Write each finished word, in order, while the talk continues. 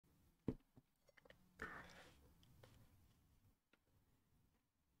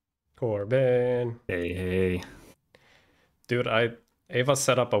Corbin. Hey. Dude, Ava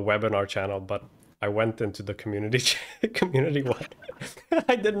set up a webinar channel, but I went into the community community one.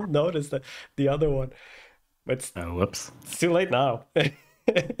 I didn't notice the other one. But Oh, whoops. it's too late now. It's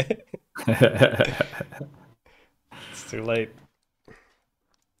too late.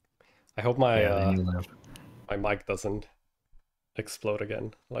 I hope my Yeah, then you live. my mic doesn't explode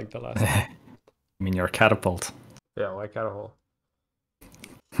again like the last time. I mean, your catapult. Yeah, like at all.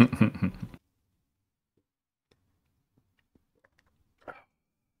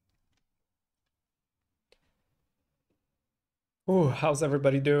 Ooh, how's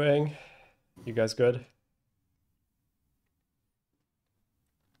everybody doing? You guys good?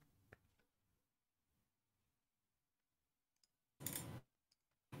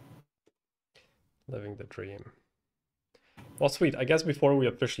 Living the dream. Well, sweet. I guess before we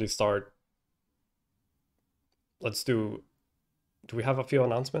officially start, let's do we have a few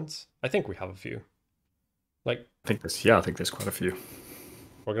announcements? I think we have a few. Like, I think there's quite a few.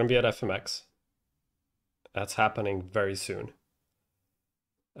 we're gonna be at FMX. That's happening very soon.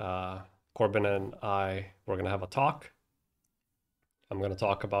 Corbin and we're gonna have a talk. I'm gonna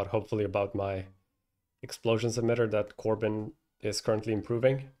talk about hopefully about my explosions emitter that Corbin is currently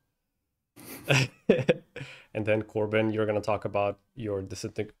improving. And then Corbin, you're gonna talk about your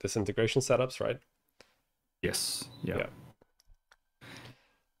disintegration setups, right? Yes. Yeah.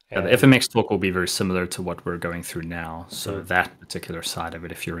 And the FMX talk will be very similar to what we're going through now. So Mhm. that particular side of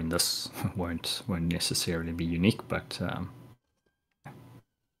it, if you're in this, won't necessarily be unique, but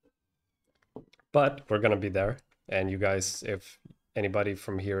we're gonna be there. And you guys, if anybody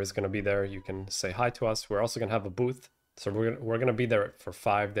from here is gonna be there, you can say hi to us. We're also gonna have a booth. So we're gonna be there for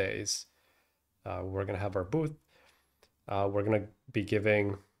 5 days. We're gonna have our booth. We're gonna be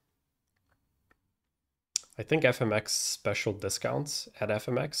giving, I think, FMX special discounts at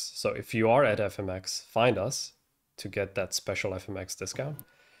FMX. So if you are at FMX, find us to get that special FMX discount.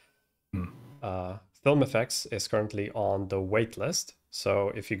 FILMFX is currently on the wait list. So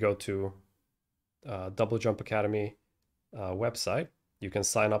if you go to Double Jump Academy website, you can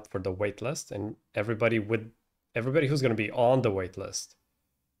sign up for the wait list, and everybody who's going to be on the wait list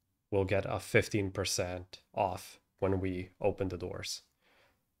will get a 15% off when we open the doors.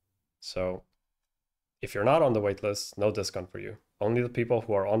 So if you're not on the wait list, no discount for you. Only the people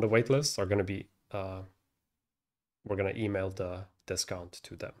who are on the wait list are going to be, we're going to email the discount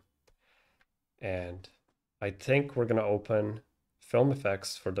to them. And I think we're going to open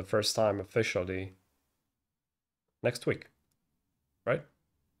FILMFX for the first time officially next week, right?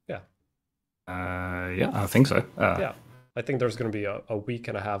 Yeah. Yeah, I think so. Yeah, I think there's going to be a week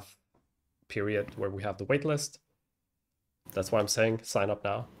and a half period where we have the wait list. That's why I'm saying sign up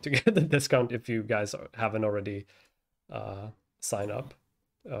now to get the discount if you guys haven't already signed up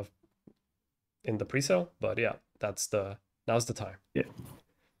in the pre-sale. But yeah, now's the time. Yeah.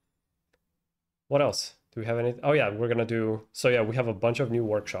 What else? Do we have any? Oh yeah, we're gonna do. So yeah, we have a bunch of new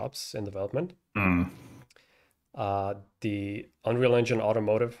workshops in development. The Unreal Engine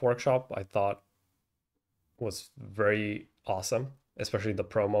Automotive workshop I thought was very awesome, especially the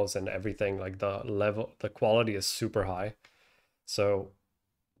promos and everything. Like the quality is super high. So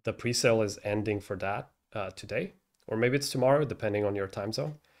the pre-sale is ending for that today, or maybe it's tomorrow, depending on your time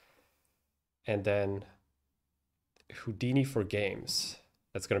zone. And then Houdini for games.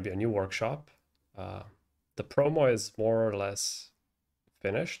 That's going to be a new workshop. The promo is more or less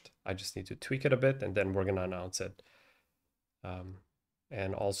finished. I just need to tweak it a bit, and then we're going to announce it.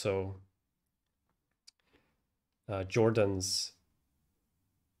 And also Jordan's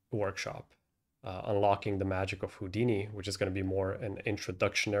workshop, Unlocking the Magic of Houdini, which is going to be more an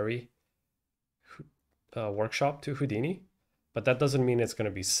introductory workshop to Houdini. But that doesn't mean it's going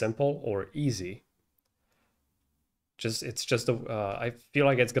to be simple or easy. I feel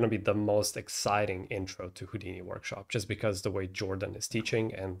like it's going to be the most exciting intro to Houdini workshop, just because the way Jordan is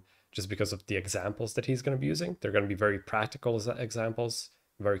teaching and just because of the examples that he's going to be using. They're going to be very practical examples,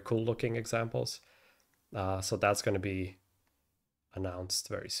 very cool looking examples. So that's going to be announced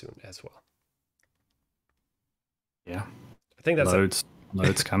very soon as well. Yeah. I think that's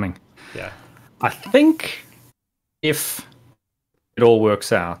loads coming. Yeah. I think if it all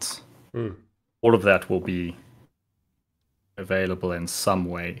works out, all of that will be available in some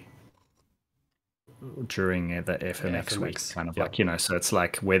way during the FMX week, kind of like, so it's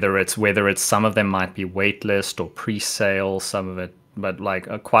like whether it's some of them might be waitlist or pre-sale, some of it, but like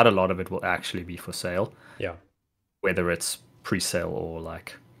quite a lot of it will actually be for sale. Yeah. Whether it's pre-sale or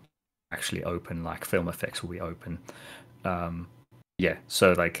like actually open, like FILMFX will be open. Yeah,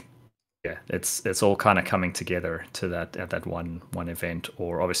 so like yeah, it's all kind of coming together to that at that one event,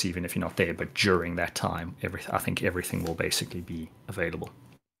 or obviously even if you're not there, but during that time, I think everything will basically be available.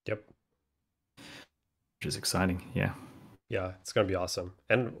 Yep. Which is exciting. Yeah. Yeah, it's gonna be awesome,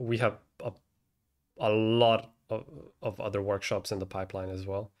 and we have a lot of other workshops in the pipeline as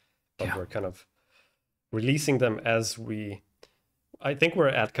well, but we're kind of releasing them as we. I think we're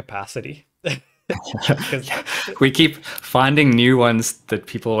at capacity. We keep finding new ones that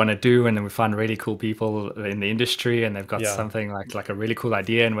people want to do, and then we find really cool people in the industry, and they've got something like a really cool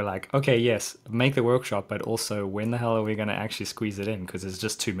idea, and we're like, okay, yes, make the workshop, but also when the hell are we going to actually squeeze it in, because there's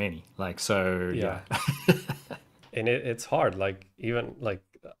just too many. Like, so yeah. And it's hard, like even like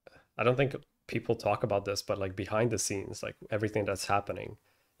I don't think people talk about this, but like behind the scenes, like everything that's happening,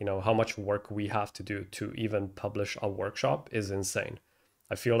 you know, how much work we have to do to even publish a workshop is insane.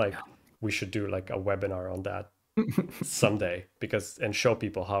 I feel like we should do like a webinar on that someday, because and show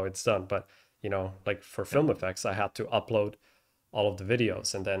people how it's done. But you know, like for FILMFX, I had to upload all of the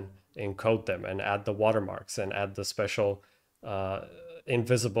videos and then encode them and add the watermarks and add the special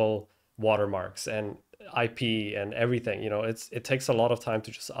invisible watermarks and IP and everything. You know, it takes a lot of time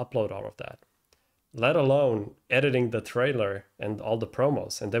to just upload all of that, let alone editing the trailer and all the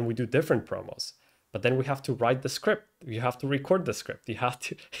promos. And then we do different promos. But then we have to write the script. You have to record the script. You have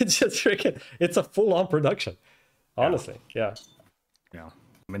to, it's just freaking, it's a full-on production, honestly. Yeah. I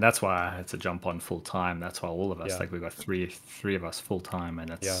mean, that's why I had to jump on full time. That's why all of us, like we've got three of us full time, and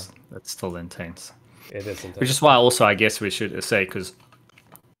it's still intense. It is intense. Which is why also, I guess we should say, because,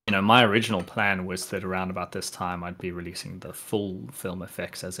 you know, my original plan was that around about this time, I'd be releasing the full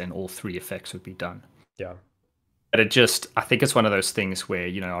FILMFX, as in all 3 effects would be done. Yeah. But I think it's one of those things where,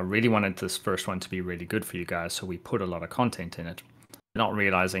 you know, I really wanted this first one to be really good for you guys, so we put a lot of content in it, not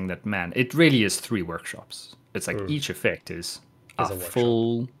realizing that, man, it really is 3 workshops. It's like each effect is a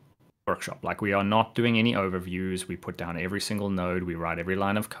full workshop. Like, we are not doing any overviews. We put down every single node. We write every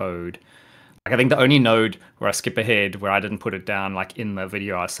line of code. Like, I think the only node where I skip ahead, where I didn't put it down, like in the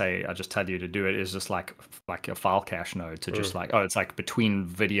video, I just tell you to do it, is just like a file cache node. To just like, oh, it's like between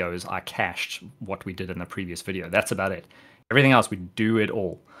videos, I cached what we did in the previous video. That's about it. Everything else, we do it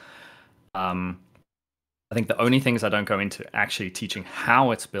all. I think the only things I don't go into actually teaching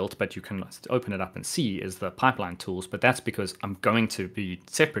how it's built, but you can open it up and see, is the pipeline tools. But that's because I'm going to be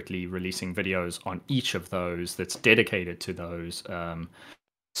separately releasing videos on each of those that's dedicated to those.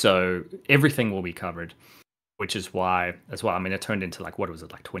 So everything will be covered, which is why as well. I mean, it turned into like, what was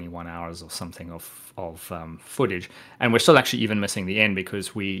it, like 21 hours or something of footage, and we're still actually even missing the end,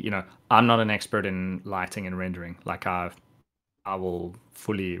 because I'm not an expert in lighting and rendering. Like, I will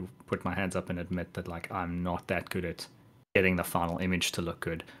fully put my hands up and admit that, like, I'm not that good at getting the final image to look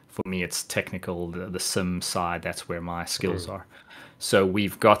good. For me, it's technical, the sim side. That's where my skills are. So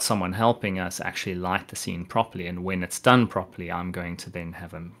we've got someone helping us actually light the scene properly. And when it's done properly, I'm going to then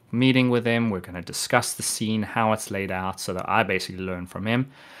have a meeting with him. We're going to discuss the scene, how it's laid out, so that I basically learn from him.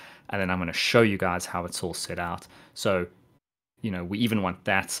 And then I'm going to show you guys how it's all set out. So, you know, we even want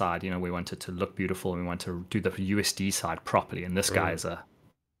that side. You know, we want it to look beautiful, and we want to do the USD side properly. And this guy is a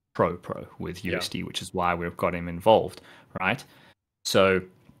pro with USD, which is why we've got him involved, right? So,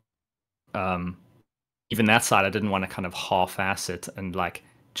 even that side, I didn't want to kind of half-ass it and like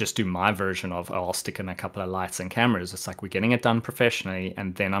just do my version of, oh, I'll stick in a couple of lights and cameras. It's like, we're getting it done professionally,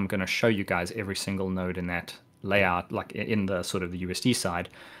 and then I'm going to show you guys every single node in that layout, like in the sort of the USD side,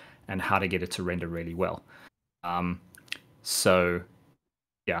 and how to get it to render really well. So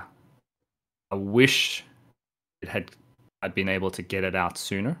yeah, I wish I'd been able to get it out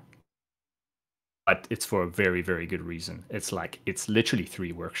sooner, but it's for a very, very good reason. It's literally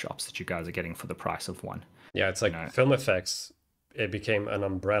 3 workshops that you guys are getting for the price of 1. Yeah, it's like FILMFX, it became an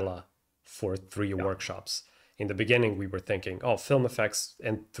umbrella for 3 workshops. In the beginning, we were thinking, oh, FILMFX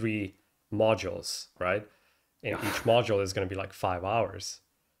and 3 modules, right? And each module is going to be like 5 hours.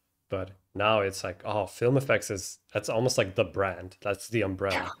 But now it's like, oh, FILMFX that's almost like the brand. That's the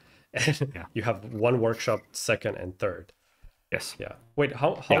umbrella. And you have 1 workshop, 2nd and 3rd. Yes. Yeah. Wait,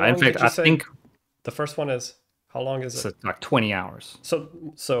 how long did you say? I think the first one is, how long is it? It's like 20 hours.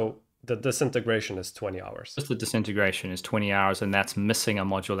 So the disintegration is 20 hours. Just the disintegration is 20 hours, and that's missing a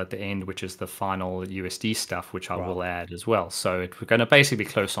module at the end, which is the final USD stuff, which I will add as well. So we're going to basically be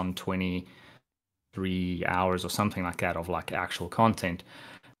close on 23 hours or something like that of like actual content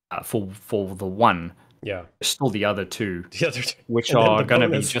for the one. Yeah. There's still the other two, which and are going to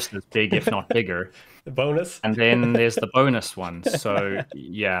be just as big, if not bigger. The bonus. And then there's the bonus one. So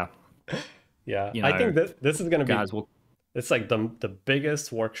yeah. Yeah, I think this is going to be, it's like the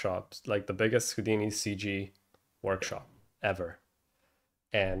biggest workshops, like the biggest Houdini CG workshop ever.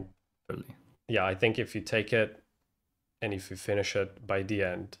 And Totally. Yeah, I think if you take it and if you finish it by the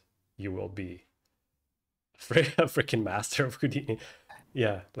end, you will be a freaking master of Houdini.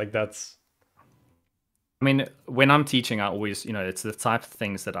 Yeah, like that's. I mean, when I'm teaching, I always, it's the type of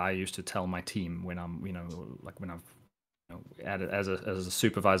things that I used to tell my team when I'm, like when I've, as a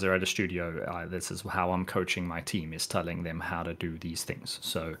supervisor at a studio, this is how I'm coaching my team, is telling them how to do these things.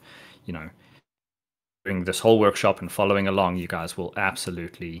 So, during this whole workshop and following along, you guys will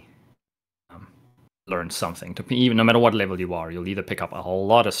absolutely learn something. Even no matter what level you are, you'll either pick up a whole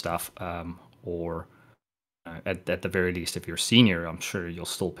lot of stuff, or at the very least, if you're senior, I'm sure you'll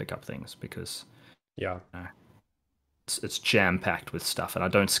still pick up things because Yeah. It's jam packed with stuff, and I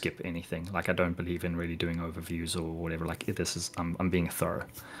don't skip anything. Like, I don't believe in really doing overviews or whatever. Like, I'm being thorough.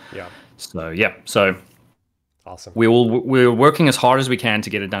 Yeah. So Awesome. we're working as hard as we can to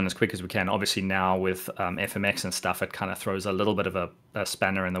get it done as quick as we can. Obviously now with FMX and stuff, it kind of throws a little bit of a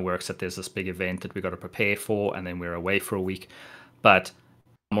spanner in the works that there's this big event that we got to prepare for, and then we're away for a week. But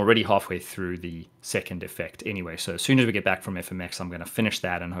I'm already halfway through the second effect anyway. So as soon as we get back from FMX, I'm going to finish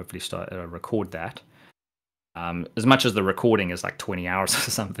that and hopefully start record that. As much as the recording is like 20 hours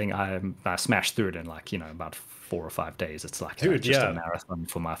or something, I smashed through it in like, about 4 or 5 days. It's like Dude, just yeah. a marathon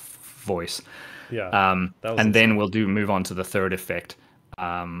for my voice. Yeah. And insane. then we'll move on to the third effect.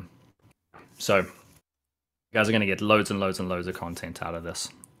 So you guys are going to get loads and loads and loads of content out of this.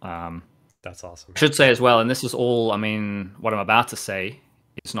 That's awesome. I should say as well, and this is all, I mean, what I'm about to say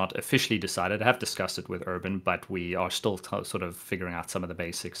is not officially decided. I have discussed it with Urban, but we are still sort of figuring out some of the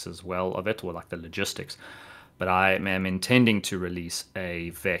basics as well of it, or like the logistics. But I am intending to release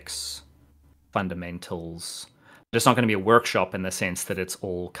a Vex fundamentals. But it's not going to be a workshop in the sense that it's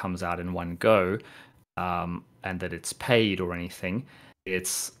all comes out in one go, and that it's paid or anything.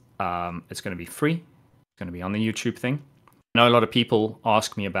 It's going to be free. It's going to be on the YouTube thing. I know a lot of people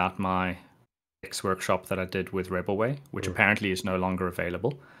ask me about my Vex workshop that I did with Rebelway, which apparently is no longer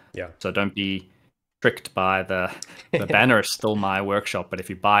available. Yeah. So don't be tricked by the banner is still my workshop, but if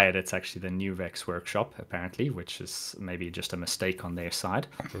you buy it, it's actually the new Vex workshop apparently, which is maybe just a mistake on their side.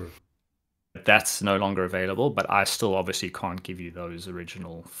 But that's no longer available, but I still obviously can't give you those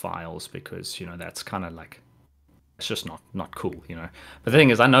original files because that's kind of like, it's just not cool. But the thing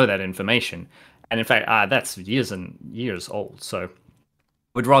is, I know that information, and in fact that's years and years old, so I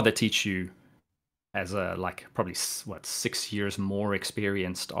would rather teach you as a probably 6 years more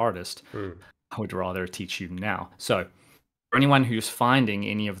experienced artist. I would rather teach you now. So for anyone who's finding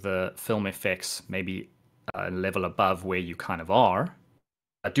any of the FILMFX maybe a level above where you kind of are,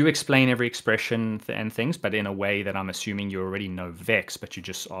 I do explain every expression and things, but in a way that I'm assuming you already know Vex, but you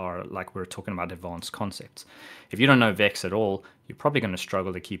just are, like we're talking about, advanced concepts. If you don't know Vex at all, you're probably going to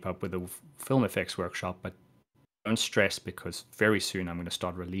struggle to keep up with the FILMFX workshop, but don't stress because very soon I'm going to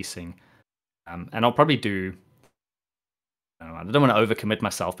start releasing, and I'll probably do, I don't want to overcommit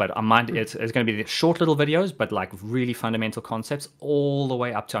myself, but I might. It's going to be short little videos, but like really fundamental concepts all the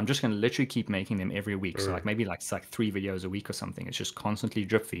way up to. I'm just going to literally keep making them every week. So like maybe it's like 3 videos a week or something. It's just constantly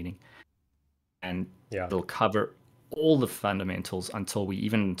drip feeding, and it'll cover all the fundamentals until we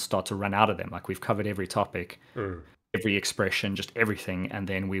even start to run out of them. Like we've covered every topic, every expression, just everything, and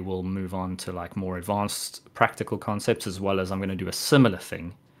then we will move on to like more advanced practical concepts, as well as I'm going to do a similar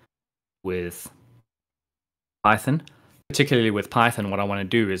thing with Python. Particularly with Python, what I want to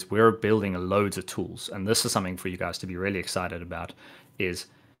do is we're building loads of tools, and this is something for you guys to be really excited about. Is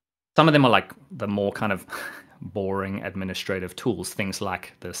some of them are like the more kind of boring administrative tools, things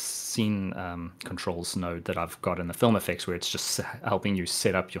like the scene controls node that I've got in the FILMFX, where it's just helping you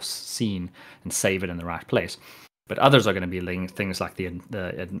set up your scene and save it in the right place. But others are going to be things like the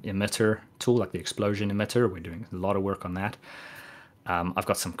emitter tool, like the explosion emitter. We're doing a lot of work on that. I've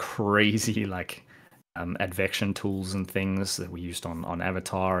got some crazy advection tools and things that we used on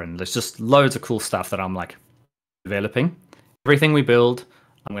Avatar, and there's just loads of cool stuff that I'm like developing. Everything we build,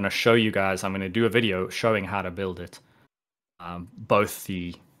 I'm going to show you guys. I'm going to do a video showing how to build it, both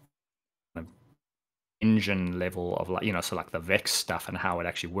the engine level of so like the Vex stuff and how it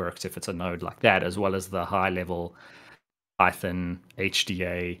actually works if it's a node like that, as well as the high level Python,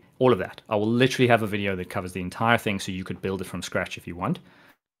 HDA, all of that. I will literally have a video that covers the entire thing, so you could build it from scratch if you want.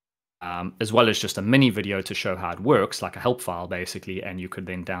 As well as just a mini video to show how it works, like a help file basically, and you could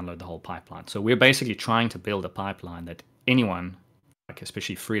then download the whole pipeline. So we're basically trying to build a pipeline that anyone, like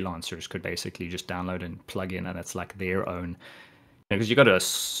especially freelancers, could basically just download and plug in, and it's like their own. Because you go to a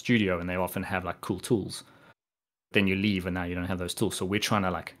studio and they often have like cool tools, then you leave and now you don't have those tools. So we're trying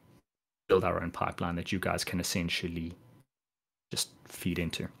to like build our own pipeline that you guys can essentially just feed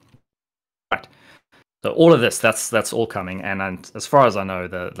into. Right. So all of this, that's all coming, and as far as I know,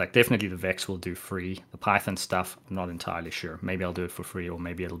 definitely the Vex will do free. The Python stuff, I'm not entirely sure. Maybe I'll do it for free, or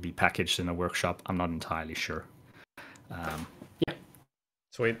maybe it'll be packaged in a workshop. I'm not entirely sure. Yeah.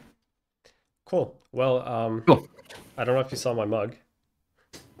 Sweet. Cool. Well, Cool. I don't know if you saw my mug.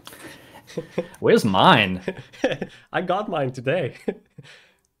 Where's mine? I got mine today.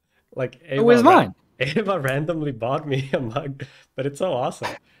 Like Where's mine? Ava randomly bought me a mug, but it's so awesome.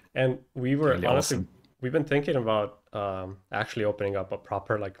 And we were Really honestly, awesome. we've been thinking about actually opening up a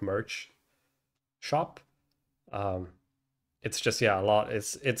proper like merch shop. It's just, yeah, a lot.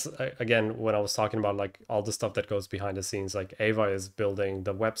 It's again, when I was talking about like all the stuff that goes behind the scenes, like Ava is building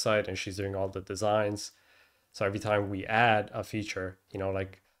the website and she's doing all the designs. So every time we add a feature, you know,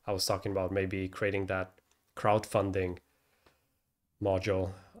 like I was talking about maybe creating that crowdfunding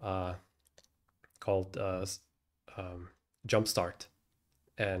module called Jumpstart.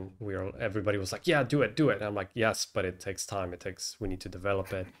 And everybody was like, yeah, do it. And I'm like, yes, but it takes time. We need to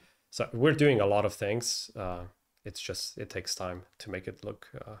develop it. So we're doing a lot of things. It's just, it takes time to make it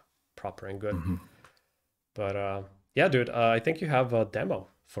look proper and good. Mm-hmm. But yeah, dude, I think you have a demo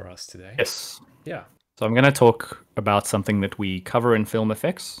for us today. Yes. Yeah. So I'm going to talk about something that we cover in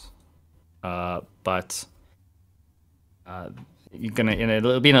FILMFX, but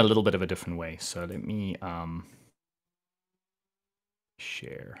it'll be in a little bit of a different way. So let me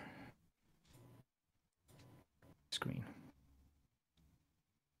share screen.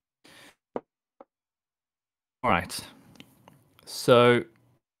 All right. So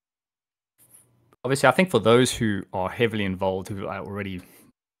obviously, I think for those who are heavily involved, who are already,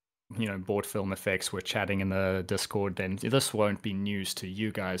 bought FILMFX, we're chatting in the Discord, then this won't be news to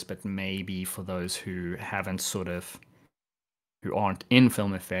you guys, but maybe for those who aren't in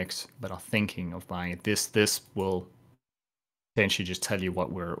FILMFX but are thinking of buying it, this will essentially just tell you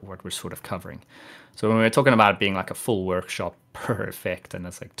what we're sort of covering. So when we're talking about it being like a full workshop per effect, and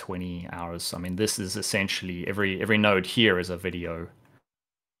it's like 20 hours, I mean, this is essentially every node here is a video,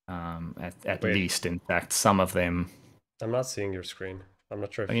 at least. In fact, some of them. I'm not seeing your screen. I'm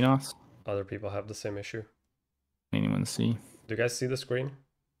not sure if not? Other people have the same issue. Anyone see? Do you guys see the screen?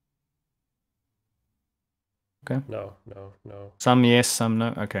 Okay. No. Some yes, some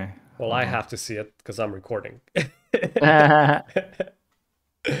no. Okay. Well, I have to see it because I'm recording.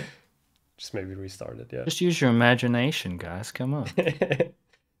 Just maybe restart it, yeah. Just use your imagination, guys. Come on.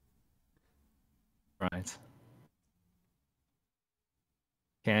 Right.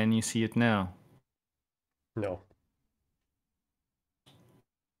 Can you see it now? No.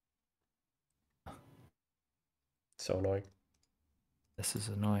 So annoying. This is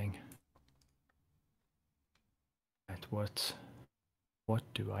annoying. Right, what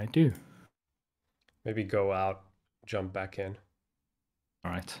do I do? Maybe go out, jump back in.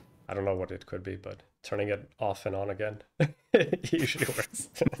 All right. I don't know what it could be, but turning it off and on again usually works.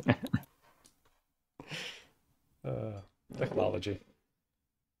 Technology.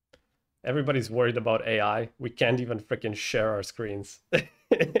 Everybody's worried about AI. We can't even freaking share our screens.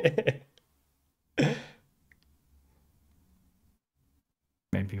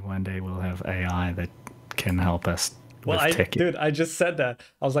 Maybe one day we'll have AI that can help us. Well, dude, I just said that.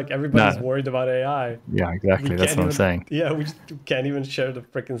 I was like, everybody's worried about AI. Yeah, exactly. That's what I'm saying. Yeah, we just can't even share the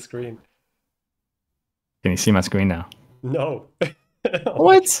freaking screen. Can you see my screen now? No.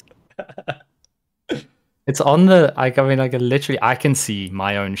 What? It's on the, literally, I can see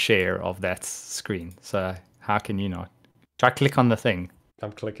my own share of that screen. So how can you not? Try click on the thing.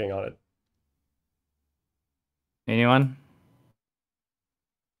 I'm clicking on it. Anyone?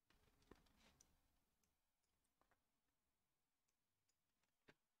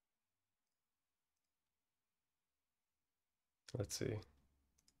 Let's see.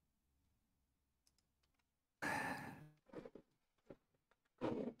 I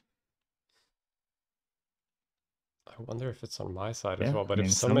wonder if it's on my side as well, but if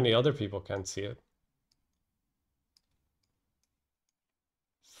so many other people can't see it.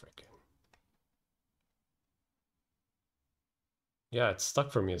 Frickin'. Yeah, it's stuck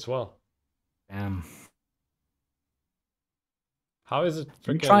for me as well. Damn. How is it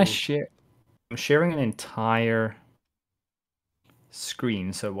freaking... Try share. I'm sharing an entire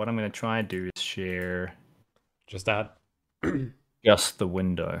screen, so what I'm going to try to do is share... Just that? Just the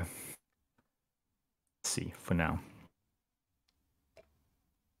window. Let's see, for now.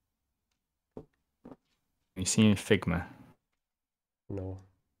 You see Figma? No.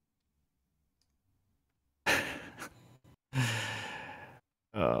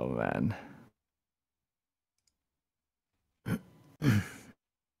 Oh, man.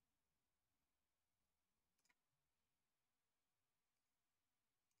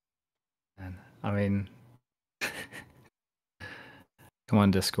 And I mean, come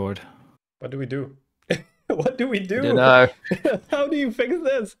on, Discord. What do we do? What do we do? I don't know. How do you fix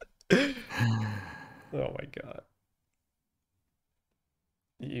this? Oh my god.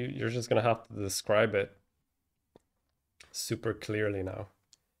 You're just gonna have to describe it super clearly now.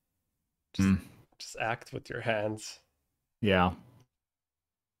 Just act with your hands. Yeah.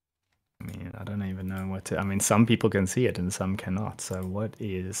 I mean, I don't even know what to... I mean, some people can see it and some cannot. So what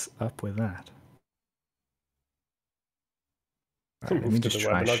is up with that? Right, let me Move to just the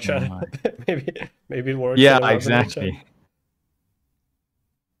try webinar chat. maybe it works. Yeah, in the webinar exactly. chat.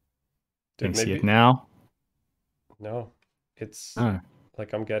 Dude, can maybe... see it now? No, it's Oh.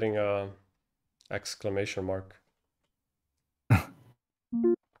 like I'm getting a exclamation mark.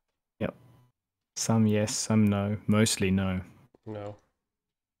 Yep. Some yes, some no. Mostly no. No.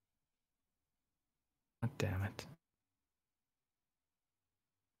 God damn it.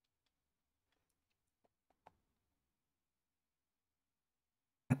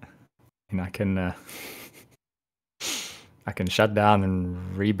 And I can shut down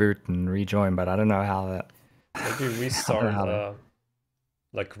and reboot and rejoin, but I don't know how that... Maybe restart,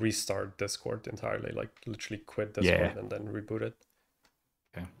 like restart Discord entirely, like literally quit Discord and then reboot it.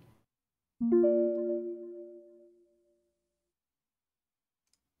 Okay.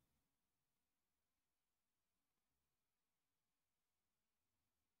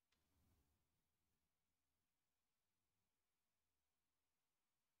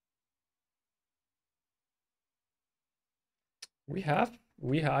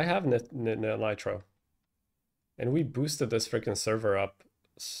 I have Nitro, and we boosted this freaking server up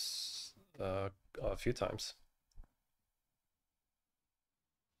a few times.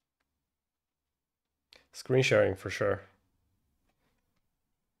 Screen sharing for sure.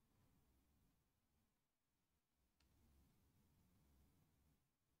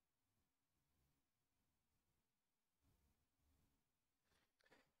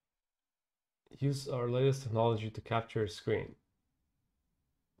 Use our latest technology to capture your screen.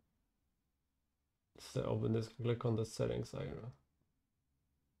 So open this, click on the settings. I don't know.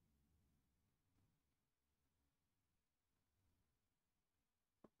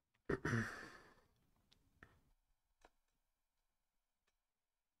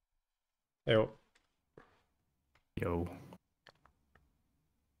 Yo. Yo.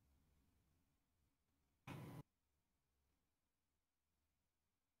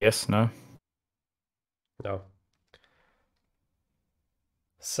 Yes, no? No.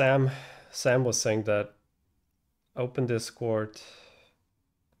 Sam was saying that open Discord,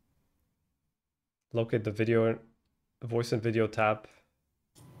 locate the video, voice and video tab.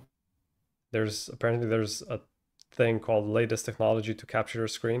 Apparently there's a thing called latest technology to capture your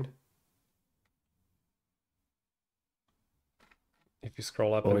screen. If you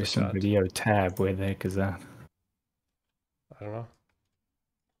scroll up in the chat. Voice and video tab, where the heck is that? I don't know.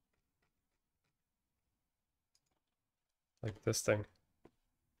 Like this thing.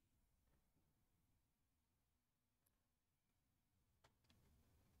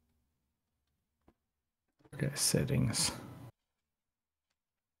 Okay, settings.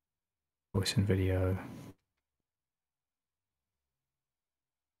 Voice and video.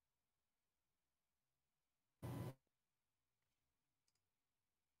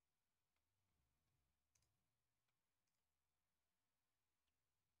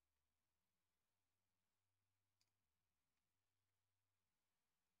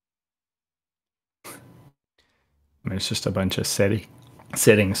 I mean, it's just a bunch of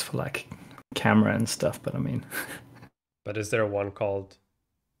settings for like camera and stuff, but I mean... But is there one called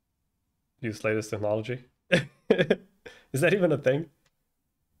use latest technology? Is that even a thing?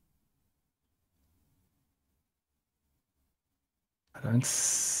 I don't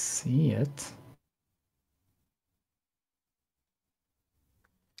see it.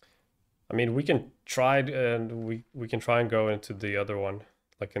 I mean, we can try and we can try and go into the other one,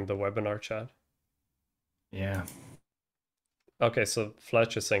 like in the webinar chat. Yeah. Okay, so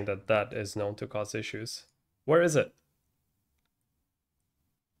Fletch is saying that that is known to cause issues. Where is it?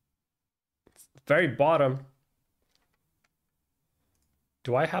 It's very bottom.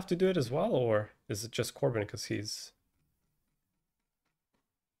 Do I have to do it as well, or is it just Corbin because he's...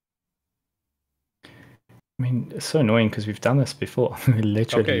 I mean, it's so annoying because we've done this before.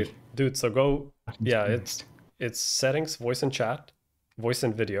 Literally. Okay, dude, so go... Yeah, it's settings, voice and chat, voice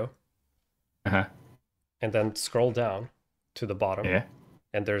and video. Uh-huh. And then scroll down to the bottom. Yeah.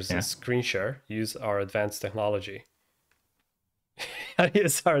 And there's a screen share. Use our advanced technology.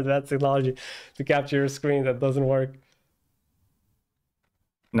 Use our advanced technology to capture your screen. That doesn't work.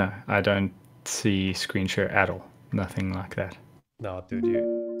 No, I don't see screen share at all. Nothing like that. No, dude,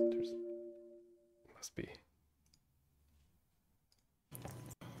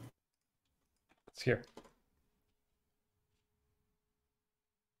 It's here.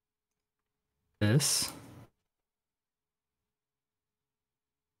 This.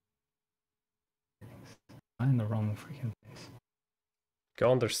 I'm in the wrong freaking place.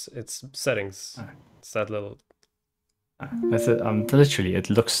 Go under its settings. Oh. It's that little. That's it. Literally,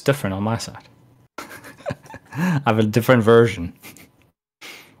 it looks different on my side. I have a different version.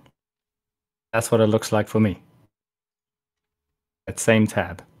 That's what it looks like for me. That same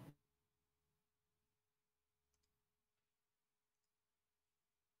tab.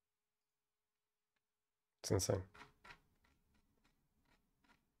 It's insane.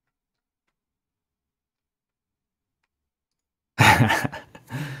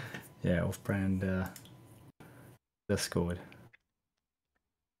 Yeah, off-brand Discord.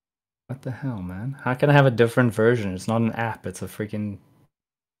 What the hell, man? How can I have a different version? It's not an app. It's a freaking...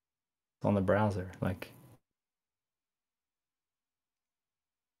 It's on the browser. Like...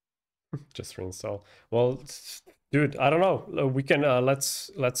 Just reinstall. Well, dude, I don't know. We can let's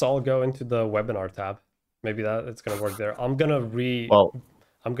all go into the webinar tab. Maybe it's gonna work there. I'm gonna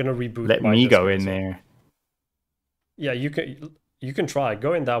reboot. Let my me Discord go in as well. there. Yeah, you can try.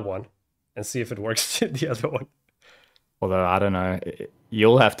 Go in that one and see if it works in the other one. Although I don't know,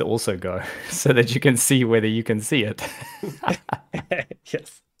 you'll have to also go so that you can see whether you can see it.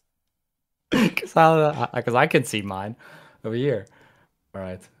 Yes. Because I can see mine over here. All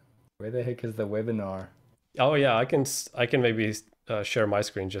right. Where the heck is the webinar? Oh yeah, I can maybe share my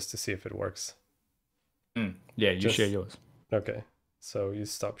screen just to see if it works. Yeah, you share yours. Okay, so you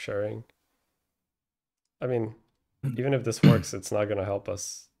stop sharing. I mean, even if this works, it's not gonna help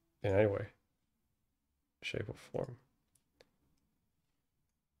us in any way, shape or form.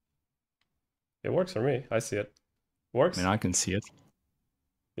 It works for me. I see it. Works. I mean, I can see it.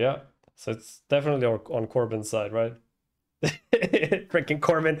 Yeah, so it's definitely on Corbin's side, right? Freaking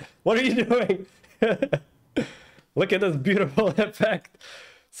Corbin, what are you doing? Look at this beautiful effect.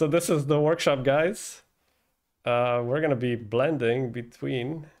 So this is the workshop, guys. We're gonna be blending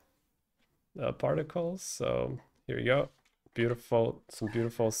between particles. So here you go. Beautiful, some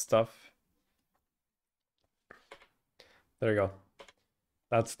beautiful stuff. There you go.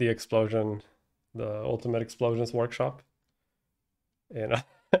 That's the explosion, the ultimate explosions workshop in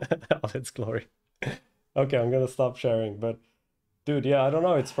all its glory. Okay, I'm gonna stop sharing, but dude, yeah, I don't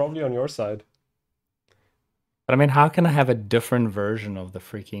know. It's probably on your side. But I mean, how can I have a different version of the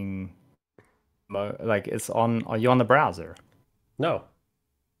freaking like it's on? Are you on the browser? No.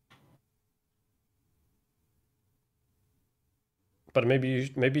 But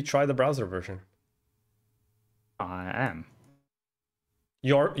maybe try the browser version. I am.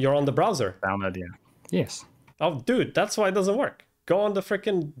 You're on the browser. Download, yeah. Yes. Oh, dude, that's why it doesn't work. Go on the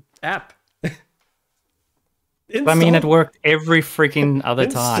freaking app. I mean, it worked every freaking other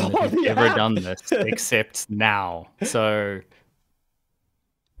time that we've ever done this, except now. So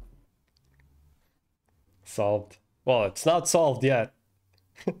solved. Well, it's not solved yet.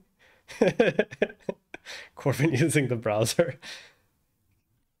 Corbin using the browser.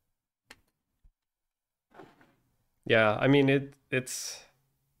 Yeah, I mean it's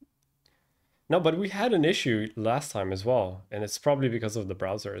no, but we had an issue last time as well, and it's probably because of the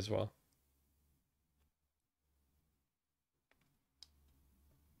browser as well.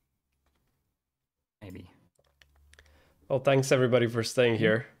 maybe. Well, thanks everybody for staying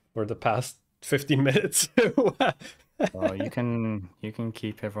here for the past 15 minutes. Well, you can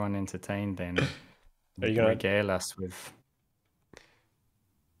keep everyone entertained then. Are you gonna regale us with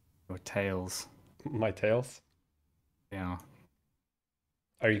your tales? My tales? Yeah.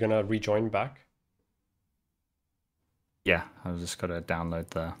 Are you gonna rejoin back? Yeah, I've just got to download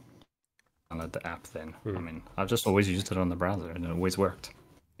the app then. I mean, I've just always used it on the browser and it always worked.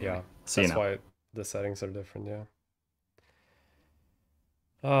 Anyway, Yeah, see that's you now. why the settings are different, yeah.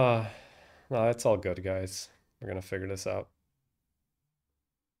 No, it's all good, guys. We're gonna figure this out.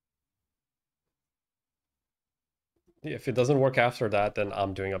 If it doesn't work after that, then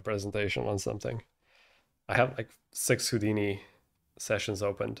I'm doing a presentation on something. I have like 6 Houdini sessions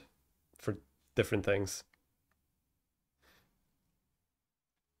opened for different things.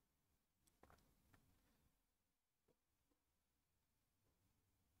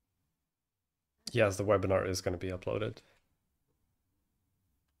 Yes, the webinar is going to be uploaded.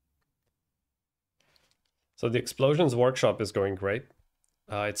 So the explosions workshop is going great.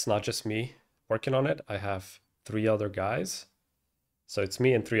 It's not just me working on it. I have 3 other guys. So it's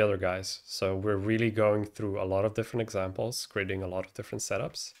me and 3 other guys. So we're really going through a lot of different examples, creating a lot of different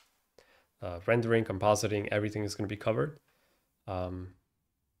setups. Rendering, compositing, everything is going to be covered.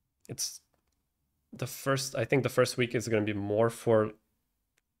 It's I think the first week is going to be more for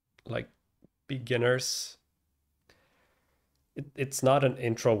like beginners. It's not an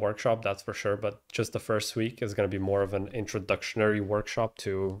intro workshop, that's for sure, but just the first week is going to be more of an introductory workshop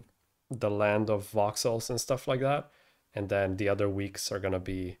to the land of voxels and stuff like that. And then the other weeks are going to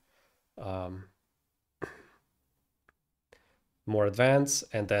be more advanced,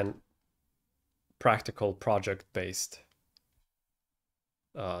 and then practical project-based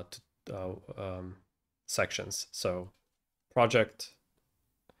sections. So project,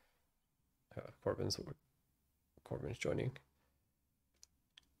 Corbin's joining.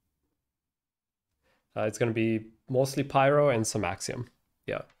 It's going to be mostly Pyro and some Axiom.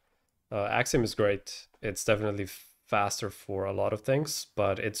 Yeah. Axiom is great. It's definitely faster for a lot of things,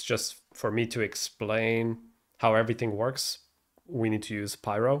 but it's just for me to explain how everything works, we need to use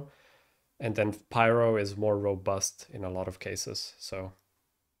Pyro. And then Pyro is more robust in a lot of cases. So,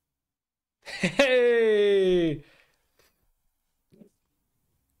 hey!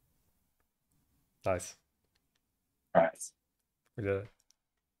 Nice. All right. We did it.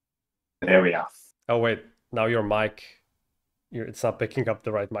 There we are. Oh, wait. Now your mic, it's not picking up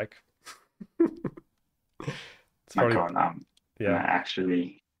the right mic. It's My probably, God, yeah.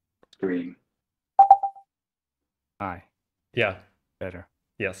 actually scream. Hi. Yeah. Better.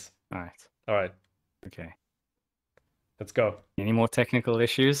 Yes. All right. All right. Okay. Let's go. Any more technical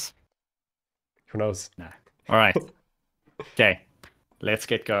issues? Who knows? No. All right. Okay. Let's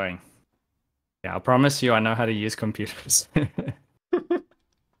get going. Yeah, I promise you I know how to use computers.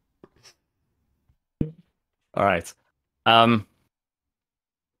 All right.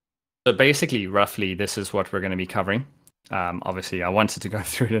 So basically, roughly, this is what we're going to be covering. Obviously, I wanted to go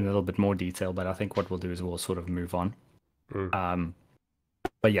through it in a little bit more detail, but I think what we'll do is we'll sort of move on.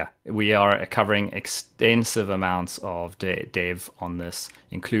 But yeah, we are covering extensive amounts of dev on this,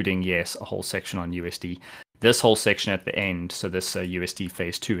 including, yes, a whole section on USD. This whole section at the end, so this USD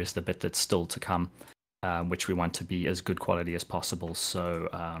phase 2 is the bit that's still to come, which we want to be as good quality as possible. So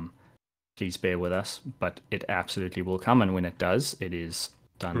please bear with us, but it absolutely will come. And when it does, it is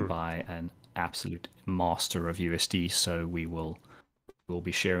done by an absolute master of USD. So we'll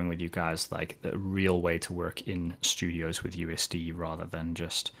be sharing with you guys like the real way to work in studios with USD rather than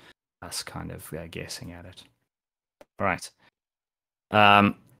just us kind of guessing at it. All right.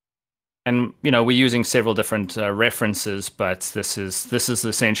 And you know, we're using several different references, but this is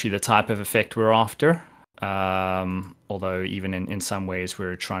essentially the type of effect we're after. Although even in some ways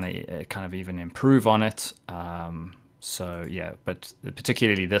we're trying to kind of even improve on it. So yeah, but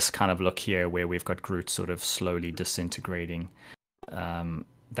particularly this kind of look here where we've got Groot sort of slowly disintegrating.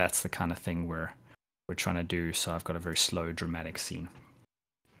 That's the kind of thing we're trying to do. So I've got a very slow, dramatic scene.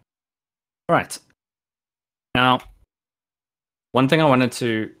 All right. Now, one thing I wanted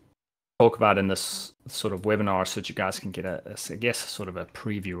to talk about in this sort of webinar, so that you guys can get I guess sort of a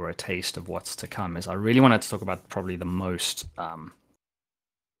preview or a taste of what's to come, is I really wanted to talk about probably the most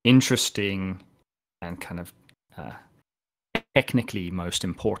interesting and kind of technically most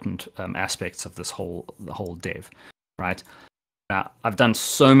important aspects of the whole dev, right? Now, I've done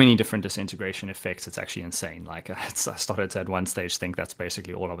so many different disintegration effects, it's actually insane. Like I started to at one stage think that's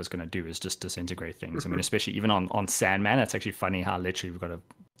basically all I was going to do is just disintegrate things. I mean, especially even on Sandman, it's actually funny how literally we've got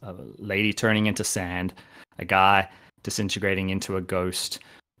a lady turning into sand, a guy disintegrating into a ghost,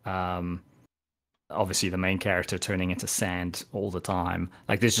 obviously the main character turning into sand all the time.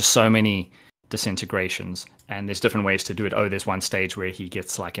 Like there's just so many disintegrations, and there's different ways to do it. Oh, there's one stage where he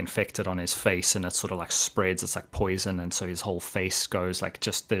gets like infected on his face and it sort of like spreads, it's like poison, and so his whole face goes like,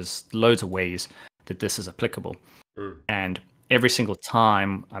 just there's loads of ways that this is applicable. And every single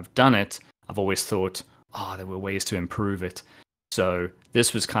time I've done it, I've always thought, oh, there were ways to improve it. So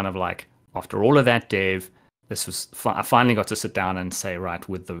this was kind of like, after all of that dev, this was I finally got to sit down and say, right,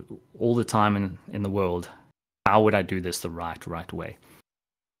 with all the time in the world, how would I do this the right way?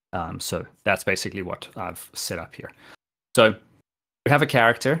 So that's basically what I've set up here. So we have a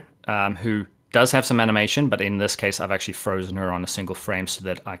character who does have some animation, but in this case, I've actually frozen her on a single frame so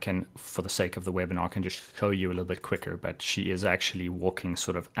that I can, for the sake of the webinar, can just show you a little bit quicker. But she is actually walking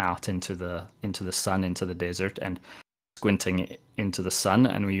sort of out into the sun, into the desert, and squinting into the sun.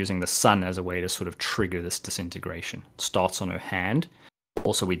 And we're using the sun as a way to sort of trigger this disintegration. It starts on her hand.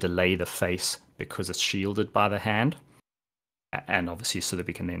 Also, we delay the face because it's shielded by the hand. And obviously so that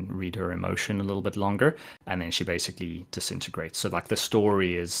we can then read her emotion a little bit longer, and then she basically disintegrates. So like the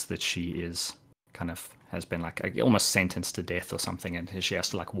story is that she is kind of has been like almost sentenced to death or something, and she has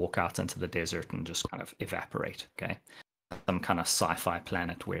to like walk out into the desert and just kind of evaporate. Okay, some kind of sci-fi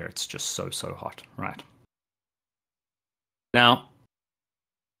planet where it's just so hot, right? Now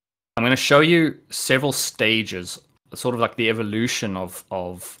I'm going to show you several stages, sort of like the evolution of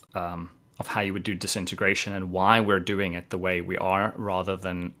how you would do disintegration and why we're doing it the way we are rather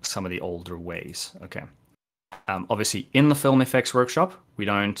than some of the older ways. Okay. Obviously, in the FILMFX workshop, we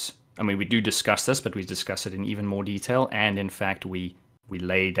don't. I mean, we do discuss this, but we discuss it in even more detail. And in fact, we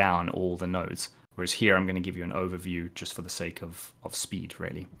lay down all the nodes. Whereas here, I'm going to give you an overview just for the sake of speed,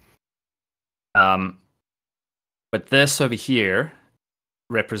 really. But this over here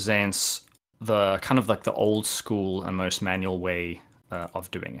represents the kind of like the old school and most manual way of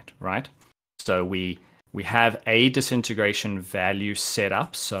doing it, right? So we have a disintegration value set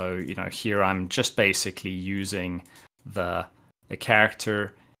up. So, you know, here I'm just basically using the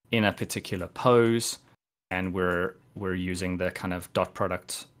character in a particular pose, and we're using the kind of dot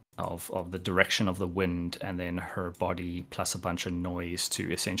product of the direction of the wind and then her body plus a bunch of noise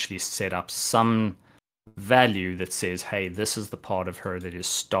to essentially set up some value that says, hey, this is the part of her that is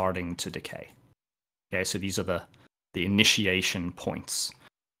starting to decay. Okay, so these are the initiation points.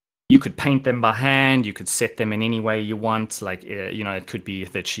 You could paint them by hand. You could set them in any way you want. Like, you know, it could be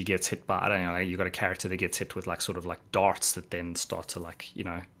that she gets hit by, I don't know, you got a character that gets hit with like sort of like darts that then start to like, you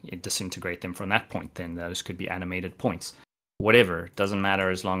know, disintegrate them from that point. Then those could be animated points. Whatever, it doesn't matter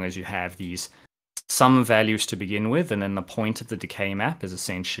as long as you have these some values to begin with. And then the point of the decay map is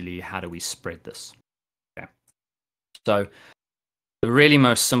essentially how do we spread this? Okay. So the really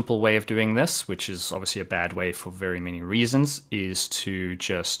most simple way of doing this, which is obviously a bad way for very many reasons, is to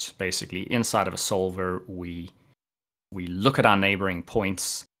just basically inside of a solver, we look at our neighboring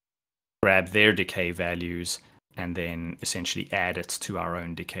points, grab their decay values, and then essentially add it to our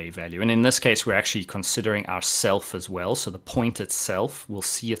own decay value. And in this case, we're actually considering ourself as well. So the point itself will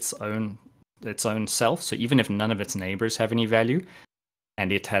see its own self. So even if none of its neighbors have any value,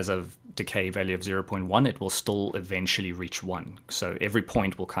 and it has a decay value of 0.1, it will still eventually reach 1. So every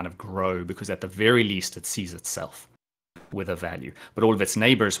point will kind of grow because at the very least it sees itself with a value. But all of its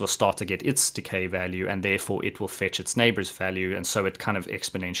neighbors will start to get its decay value, and therefore it will fetch its neighbor's value. And so it kind of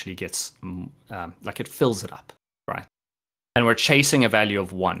exponentially gets, like it fills it up, right? And we're chasing a value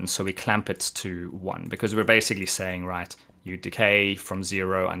of 1, so we clamp it to 1 because we're basically saying, right, you decay from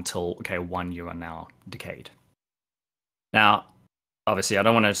 0 until, okay, 1, you are now decayed. Now, obviously, I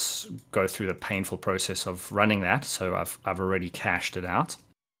don't want to go through the painful process of running that, so I've already cached it out.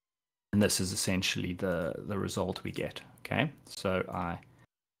 And this is essentially the result we get, okay? So I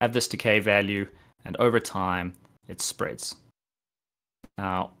have this decay value, and over time, it spreads.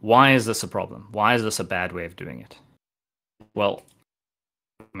 Now, why is this a problem? Why is this a bad way of doing it? Well,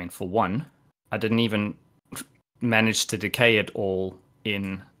 I mean, for one, I didn't even manage to decay it all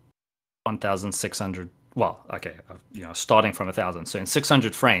in 1,600. Well, okay, you know, starting from 1,000. So in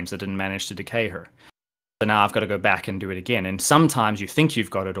 600 frames, I didn't manage to decay her. So now I've got to go back and do it again. And sometimes you think you've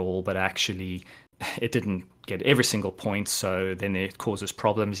got it all, but actually it didn't get every single point. So then it causes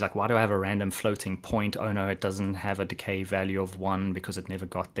problems. Like, why do I have a random floating point? Oh no, it doesn't have a decay value of 1 because it never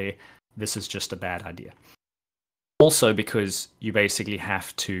got there. This is just a bad idea. Also because you basically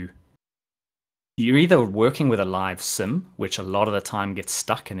have to, you're either working with a live sim, which a lot of the time gets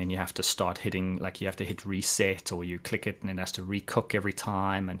stuck, and then you have to start hitting, like you have to hit reset, or you click it and it has to recook every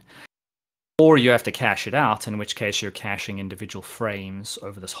time, or you have to cache it out, in which case you're caching individual frames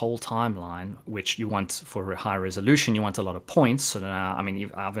over this whole timeline, which you want for a high resolution, you want a lot of points. So now, I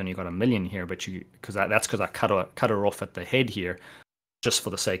mean, I've only got 1 million here, but that's because I cut her off at the head here, just for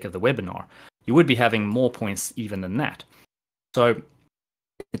the sake of the webinar. You would be having more points even than that. So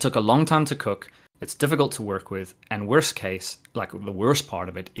it took a long time to cook. It's difficult to work with. And worst case, like the worst part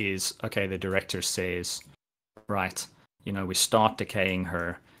of it is, okay, the director says, right, you know, we start decaying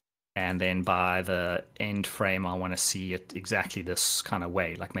her, and then by the end frame, I want to see it exactly this kind of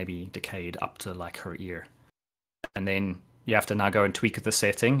way, like maybe decayed up to like her ear. And then you have to now go and tweak the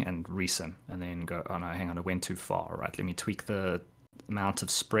setting and resim, and then go, oh no, hang on, I went too far. Right, let me tweak the amount of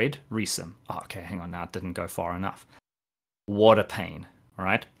spread, resim. Oh, okay, hang on, now it didn't go far enough. What a pain, all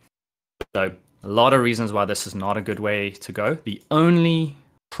right? So a lot of reasons why this is not a good way to go. The only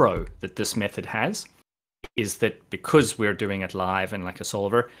pro that this method has is that because we're doing it live and like a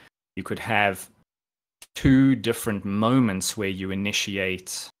solver, you could have 2 different moments where you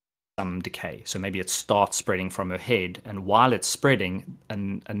initiate some decay. So maybe it starts spreading from her head, and while it's spreading,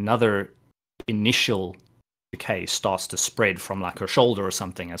 another initial decay starts to spread from like her shoulder or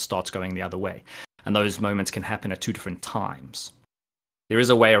something and starts going the other way. And those moments can happen at 2 different times. There is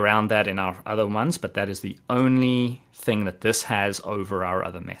a way around that in our other ones, but that is the only thing that this has over our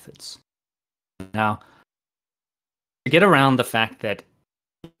other methods. Now, to get around the fact that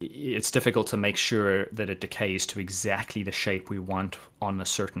it's difficult to make sure that it decays to exactly the shape we want on a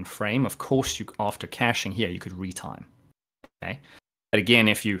certain frame, of course, after caching here, you could retime. Okay. But again,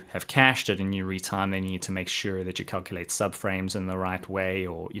 if you have cached it and you retime, then you need to make sure that you calculate subframes in the right way,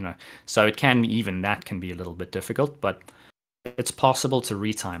 or, you know, so it can, even that can be a little bit difficult, but it's possible to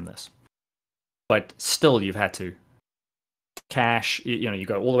retime this. But still, you've had to cache, you know, you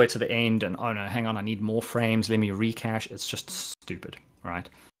go all the way to the end and, oh no, hang on, I need more frames, let me recache. It's just stupid, right?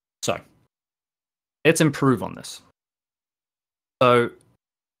 So let's improve on this. So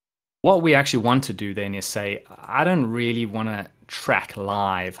what we actually want to do then is say, I don't really want to track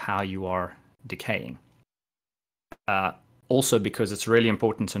live how you are decaying. Also, because it's really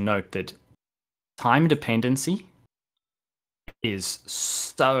important to note that time dependency is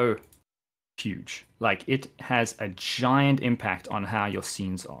so huge. Like, it has a giant impact on how your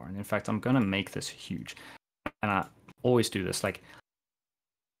scenes are. And in fact, I'm going to make this huge. And I always do this. Like,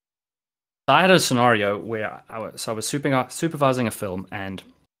 I had a scenario where I was supervising a film, and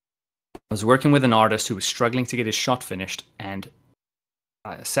I was working with an artist who was struggling to get his shot finished, and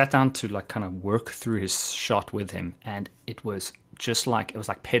I sat down to like kind of work through his shot with him, and it was just like, it was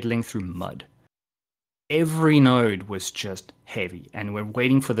like pedaling through mud. Every node was just heavy, and we're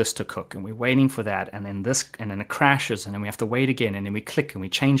waiting for this to cook, and we're waiting for that, and then this, and then it crashes, and then we have to wait again, and then we click and we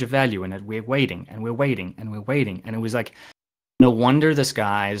change a value, and we're waiting and we're waiting and we're waiting, and it was like, no wonder this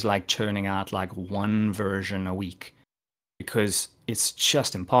guy is like churning out like one version a week, because it's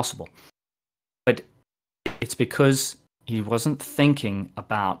just impossible. But it's because he wasn't thinking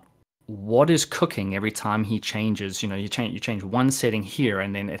about what is cooking every time he changes. You know, you change one setting here,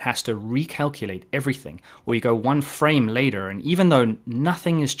 and then it has to recalculate everything. Or you go one frame later, and even though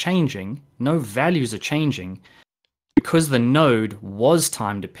nothing is changing, no values are changing, because the node was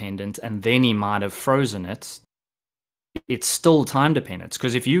time dependent, and then he might have frozen it, it's still time dependent.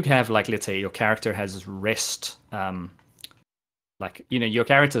 Because if you have, like, let's say your character has rest, like, you know, your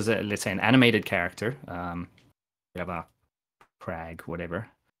character is, let's say, an animated character. You have a crag, whatever.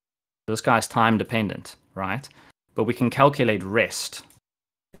 This guy's time dependent, right? But we can calculate rest.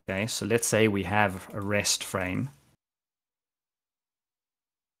 Okay, so let's say we have a rest frame.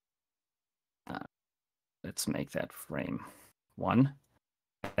 Let's make that frame 1.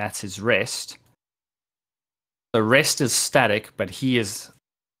 That's his rest. So rest is static, but he is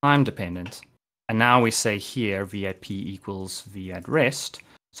time dependent. And now we say here v at p equals v at rest.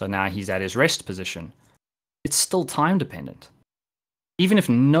 So now he's at his rest position. It's still time dependent. Even if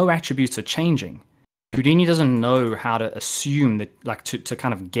no attributes are changing, Houdini doesn't know how to assume that, like, to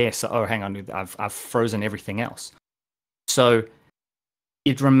kind of guess, oh, hang on, I've frozen everything else. So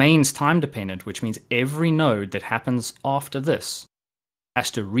it remains time dependent, which means every node that happens after this has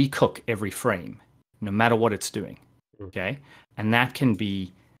to recook every frame, no matter what it's doing. Okay? And that can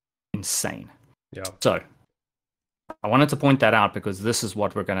be insane. Yeah. So I wanted to point that out, because this is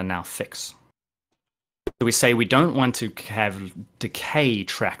what we're going to now fix. So we say we don't want to have decay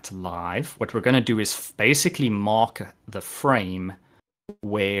tracked live. What we're going to do is basically mark the frame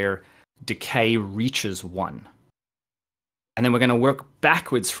where decay reaches 1. And then we're going to work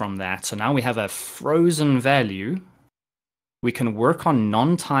backwards from that. So now we have a frozen value. We can work on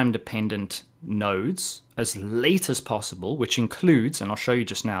non-time dependent nodes as late as possible, which includes, and I'll show you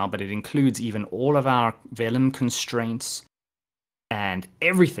just now, but it includes even all of our vellum constraints and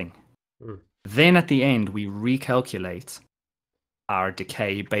everything. Then at the end, we recalculate our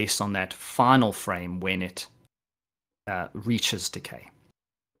decay based on that final frame when it reaches decay.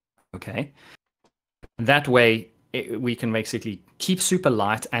 Okay? That way, we can basically keep super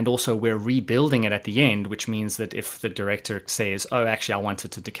light, and also we're rebuilding it at the end, which means that if the director says, oh, actually, I want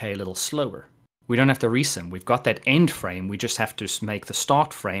it to decay a little slower, we don't have to resim. We've got that end frame. We just have to make the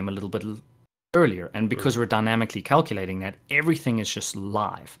start frame a little bit earlier. And because we're dynamically calculating that, everything is just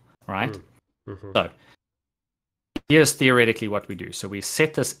live, right? So here's theoretically what we do. So we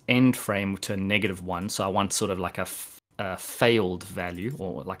set this end frame to -1. So I want sort of like a failed value,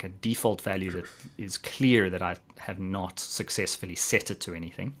 or like a default value that is clear that I have not successfully set it to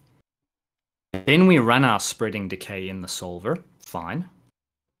anything. Then we run our spreading decay in the solver. Fine.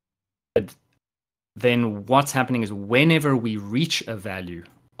 But then what's happening is whenever we reach a value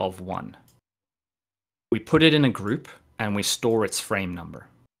of 1, we put it in a group and we store its frame number.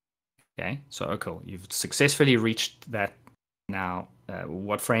 Okay, so cool. You've successfully reached that now.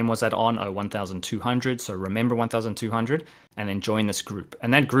 What frame was that on? Oh, 1200. So remember 1200 and then join this group.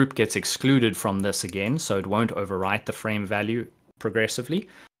 And that group gets excluded from this again, so it won't overwrite the frame value progressively.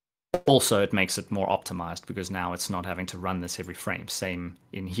 Also, it makes it more optimized, because now it's not having to run this every frame. Same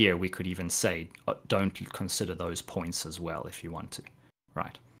in here, we could even say, don't consider those points as well if you want to,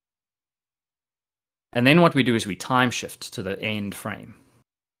 right? And then what we do is we time shift to the end frame.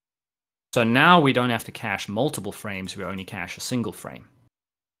 So now we don't have to cache multiple frames, we only cache a single frame,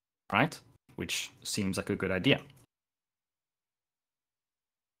 right? Which seems like a good idea.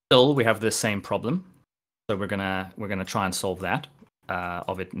 Still, we have the same problem. So we're gonna try and solve that,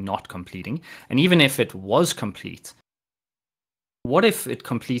 of it not completing. And even if it was complete, what if it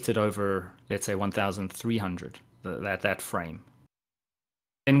completed over, let's say, 1,300, that frame?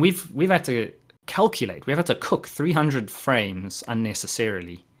 Then we've had to calculate, we've had to cook 300 frames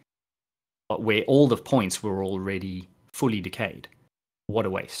unnecessarily, where all the points were already fully decayed. What a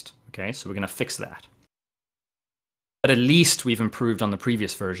waste. Okay, so we're going to fix that. But at least we've improved on the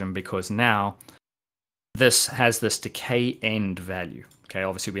previous version, because now this has this decay end value. Okay,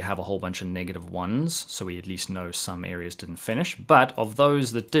 obviously we have a whole bunch of -1s, so we at least know some areas didn't finish. But of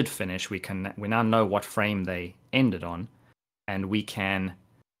those that did finish, we now know what frame they ended on, and we can.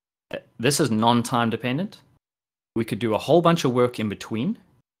 This is non-time dependent. We could do a whole bunch of work in between,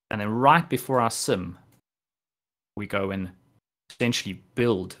 and then right before our sim, we go and essentially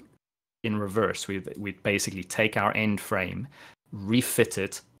build in reverse. We basically take our end frame, refit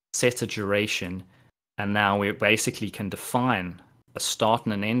it, set a duration, and now we basically can define a start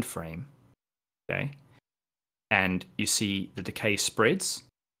and an end frame. Okay, and you see the decay spreads.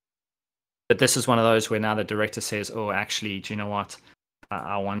 But this is one of those where now the director says, "Oh, actually, do you know what?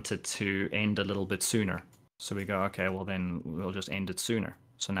 I want it to end a little bit sooner." So we go, okay, well then we'll just end it sooner.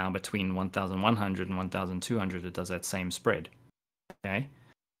 So now between 1,100 and 1,200, it does that same spread. Okay.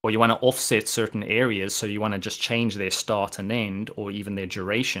 Or you want to offset certain areas, so you want to just change their start and end, or even their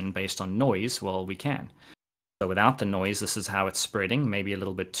duration based on noise. Well, we can. So without the noise, this is how it's spreading, maybe a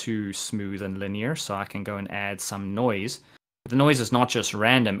little bit too smooth and linear. So I can go and add some noise. The noise is not just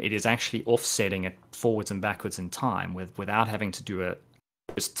random, it is actually offsetting it forwards and backwards in time without having to do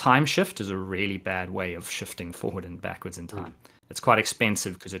because time shift is a really bad way of shifting forward and backwards in time. It's quite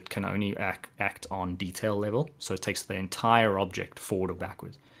expensive because it can only act on detail level. So it takes the entire object forward or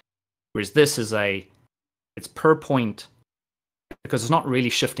backwards. Whereas this is it's per point, because it's not really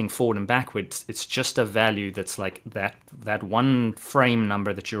shifting forward and backwards. It's just a value that's like that one frame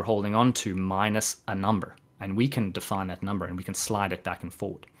number that you're holding on to minus a number. And we can define that number and we can slide it back and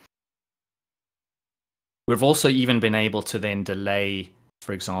forward. We've also even been able to then delay,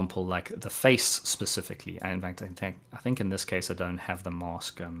 for example, like the face specifically. And in fact, I think in this case, I don't have the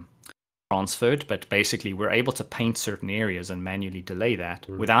mask transferred, but basically we're able to paint certain areas and manually delay that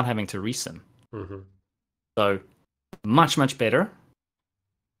without having to resim. So much, much better,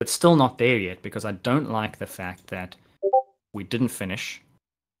 but still not there yet, because I don't like the fact that we didn't finish.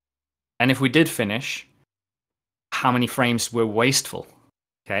 And if we did finish, how many frames were wasteful?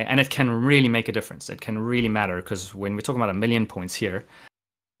 Okay, and it can really make a difference. It can really matter, because when we're talking about 1,000,000 points here,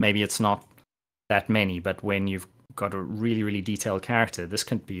 maybe it's not that many, but when you've got a really, really detailed character, this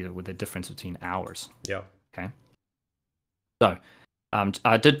can be with a difference between hours. Yeah. Okay. So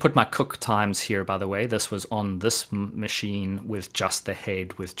I did put my cook times here, by the way. This was on this machine with just the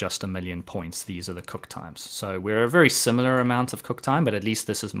head, with just 1,000,000 points. These are the cook times. So we're a very similar amount of cook time, but at least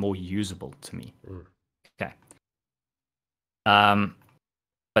this is more usable to me. Okay.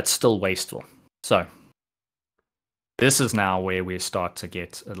 But still wasteful. So this is now where we start to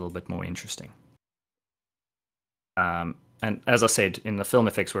get a little bit more interesting. And as I said, in the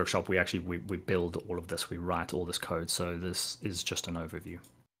FILMFX workshop, we build all of this, we write all this code. So this is just an overview.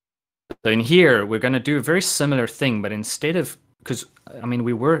 So in here, we're going to do a very similar thing, but instead of, because I mean,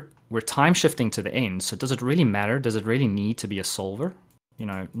 we're time shifting to the end. So does it really matter? Does it really need to be a solver? You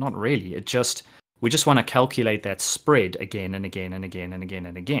know, not really. We just want to calculate that spread again and again and again and again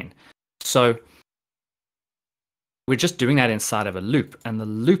and again. So we're just doing that inside of a loop, and the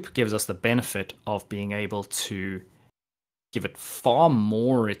loop gives us the benefit of being able to give it far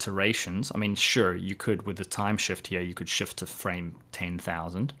more iterations. I mean, sure, you could, with the time shift here, you could shift to frame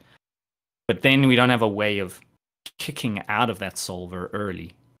 10,000, but then we don't have a way of kicking out of that solver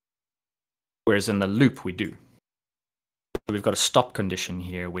early. Whereas in the loop, we do. So we've got a stop condition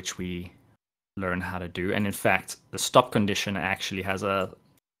here, which we learn how to do. And in fact, the stop condition actually has a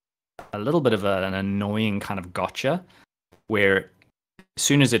little bit of an annoying kind of gotcha, where as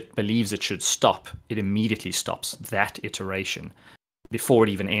soon as it believes it should stop, it immediately stops that iteration before it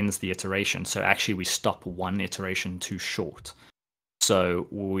even ends the iteration. So actually we stop one iteration too short. So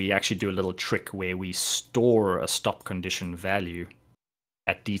we actually do a little trick where we store a stop condition value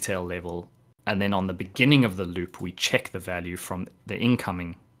at detail level, and then on the beginning of the loop, we check the value from the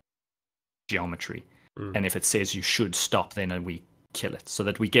incoming geometry. And if it says you should stop, then we kill it, so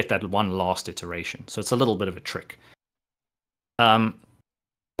that we get that one last iteration. So it's a little bit of a trick.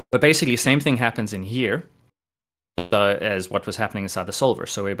 But basically, same thing happens in here. as what was happening inside the solver.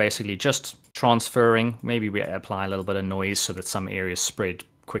 So we're basically just transferring. Maybe we apply a little bit of noise so that some areas spread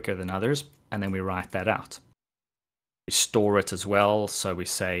quicker than others, and then we write that out. We store it as well. So we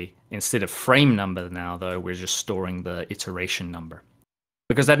say, instead of frame number now, though, we're just storing the iteration number.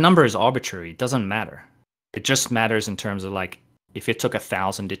 Because that number is arbitrary. It doesn't matter. It just matters in terms of, like, if it took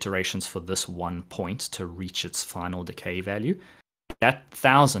 1,000 iterations for this one point to reach its final decay value, that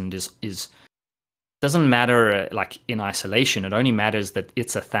 1,000 is doesn't matter like in isolation. It only matters that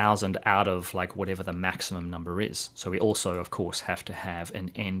it's 1,000 out of like whatever the maximum number is. So we also, of course, have to have an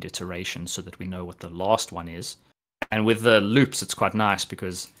end iteration so that we know what the last one is. And with the loops, it's quite nice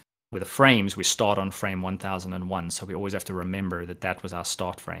because with the frames, we start on frame 1001. So we always have to remember that that was our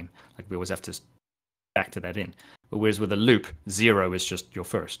start frame. Like we always have to factor that in. But whereas with a loop, 0 is just your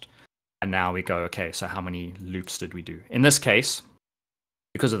first. And now we go, okay, so how many loops did we do? In this case,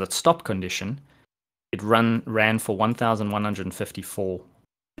 because of that stop condition, it ran for 1,154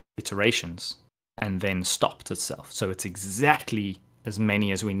 iterations and then stopped itself. So it's exactly as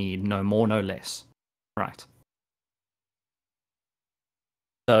many as we need, no more, no less. Right.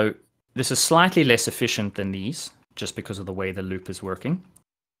 So this is slightly less efficient than these, just because of the way the loop is working,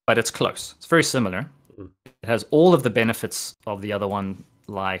 but it's close. It's very similar. It has all of the benefits of the other one,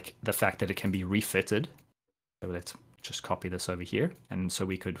 like the fact that it can be refitted. So let's just copy this over here. And so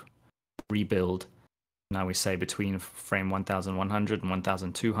we could rebuild. Now we say between frame 1,100 and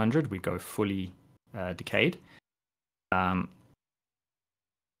 1,200, we go fully decayed.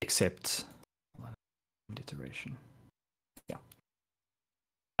 Except iteration.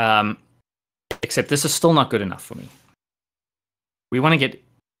 Yeah. Except this is still not good enough for me. We want to get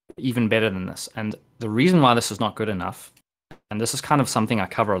even better than this. And the reason why this is not good enough, and this is kind of something I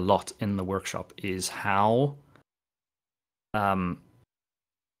cover a lot in the workshop, is how to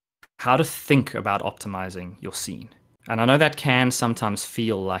think about optimizing your scene. And I know that can sometimes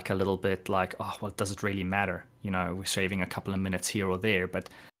feel like a little bit like, oh, well, does it really matter? You know, we're saving a couple of minutes here or there. But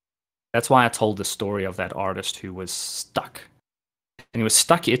that's why I told the story of that artist who was stuck. And he was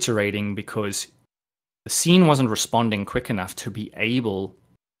stuck iterating because the scene wasn't responding quick enough to be able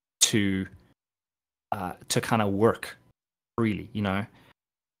to kind of work freely, you know.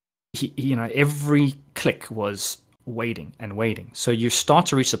 Every click was waiting and waiting. So you start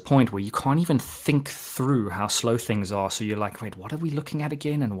to reach a point where you can't even think through how slow things are. So you're like, wait, what are we looking at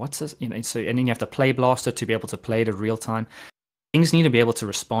again? And what's this? So and then you have to play Blaster to be able to play it at real time. Things need to be able to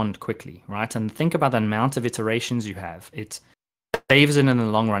respond quickly, right? And think about the amount of iterations you have. It saves it in the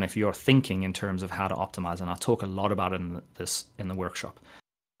long run if you're thinking in terms of how to optimize. And I'll talk a lot about it in the workshop,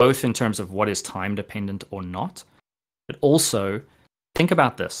 both in terms of what is time dependent or not, but also think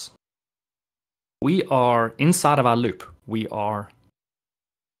about this. We are inside of our loop. We are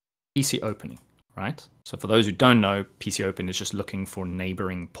PC opening, right? So for those who don't know, PC open is just looking for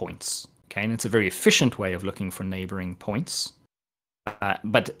neighboring points. Okay, and it's a very efficient way of looking for neighboring points.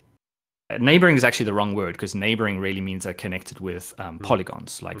 But neighboring is actually the wrong word, because neighboring really means they're connected with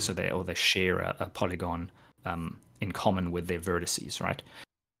polygons, like so they share a polygon in common with their vertices, right?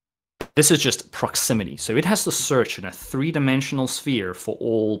 This is just proximity. So it has to search in a 3-dimensional sphere for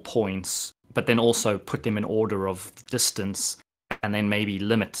all points, but then also put them in order of distance, and then maybe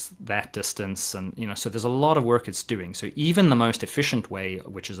limit that distance. And, so there's a lot of work it's doing. So even the most efficient way,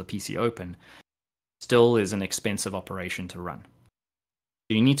 which is a PC open, still is an expensive operation to run.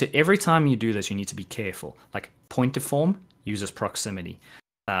 So you need to, every time you do this, you need to be careful. Like point deform uses proximity.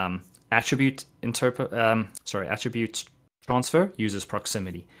 Attribute transfer uses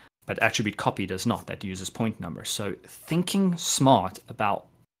proximity. But attribute copy does not. That uses point number. So thinking smart about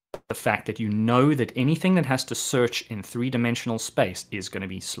the fact that that anything that has to search in 3-dimensional space is going to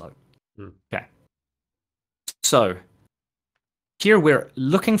be slow. Okay. So here we're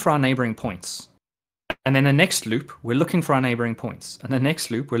looking for our neighboring points. And then the next loop, we're looking for our neighboring points. And the next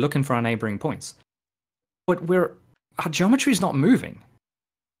loop, we're looking for our neighboring points. But our geometry is not moving.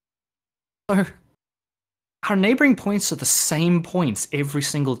 So our neighboring points are the same points every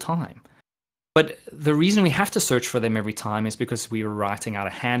single time. But the reason we have to search for them every time is because we are writing out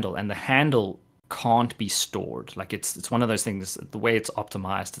a handle, and the handle can't be stored. Like it's one of those things, the way it's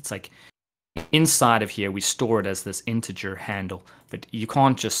optimized, it's like inside of here, we store it as this integer handle, but you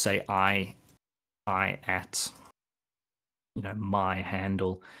can't just say I at, my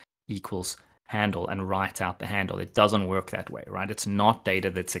handle equals handle and write out the handle. It doesn't work that way, right? It's not data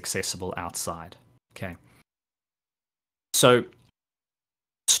that's accessible outside. Okay. So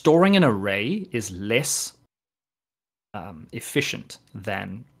storing an array is less efficient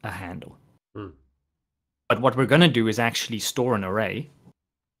than a handle. But what we're going to do is actually store an array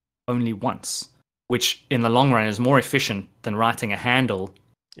only once. which in the long run is more efficient than writing a handle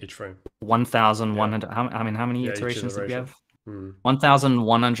Each frame. 1,100. Yeah. How many Yeah, each iterations did we iteration. have?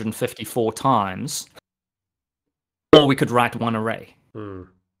 1,154 times. Or we could write one array.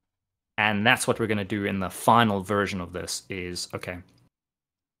 And that's what we're going to do in the final version of this is, okay,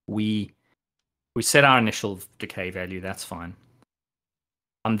 we set our initial decay value, that's fine.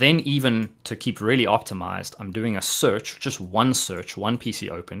 I'm then, even to keep really optimized, I'm doing a search, just one search, one PC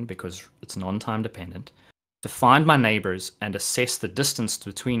open, because it's non-time dependent, to find my neighbors and assess the distance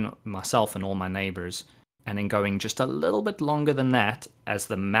between myself and all my neighbors, and then going just a little bit longer than that as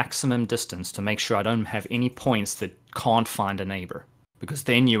the maximum distance to make sure I don't have any points that can't find a neighbor. Because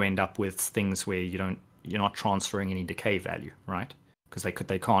then you end up with things where you're not transferring any decay value, right? Because they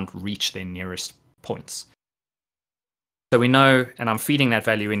can't reach their nearest points. So we know, and I'm feeding that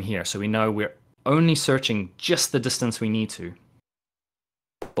value in here, so we know we're only searching just the distance we need to.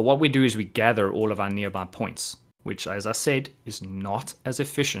 But what we do is we gather all of our nearby points, which, as I said, is not as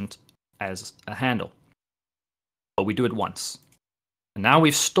efficient as a handle. But we do it once. And now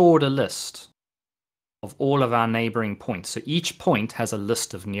we've stored a list of all of our neighboring points. So each point has a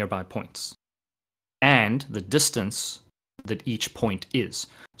list of nearby points and the distance that each point is.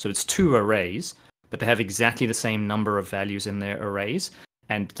 So it's 2 arrays, but they have exactly the same number of values in their arrays.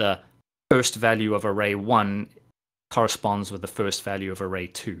 And the first value of array 1 corresponds with the first value of array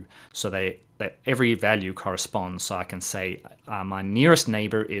 2. So every value corresponds. So I can say my nearest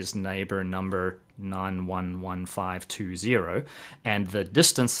neighbor is neighbor number 911520, and the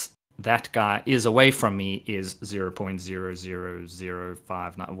distance that guy is away from me is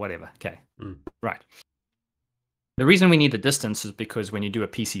 0.00059, whatever. Okay, right. The reason we need the distance is because when you do a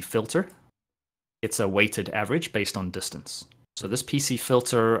PC filter, it's a weighted average based on distance. So this PC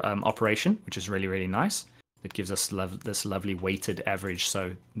filter operation, which is really, really nice, it gives us this lovely weighted average.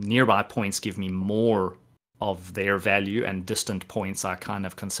 So nearby points give me more of their value, and distant points, I kind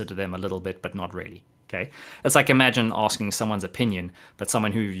of consider them a little bit, but not really. Okay, it's like, imagine asking someone's opinion, but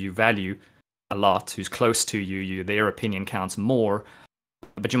someone who you value a lot, who's close to you, their opinion counts more.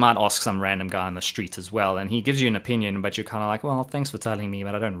 But you might ask some random guy on the street as well, and he gives you an opinion, but you're kind of like, well, thanks for telling me,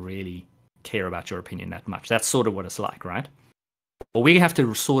 but I don't really care about your opinion that much. That's sort of what it's like, right? But we have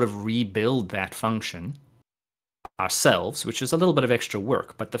to sort of rebuild that function ourselves, which is a little bit of extra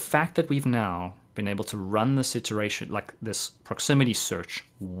work. But the fact that we've now been able to run this iteration, like this proximity search,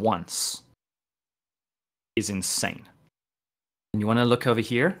 once is insane. And you want to look over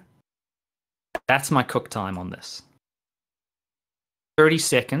here? That's my cook time on this. 30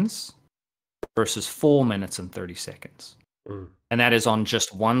 seconds versus 4 minutes and 30 seconds. And that is on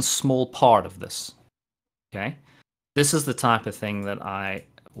just one small part of this. Okay? This is the type of thing that I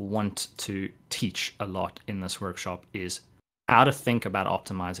want to teach a lot in this workshop, is how to think about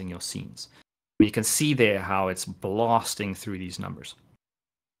optimizing your scenes. You can see there how it's blasting through these numbers.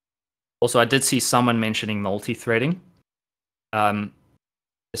 Also, I did see someone mentioning multi-threading.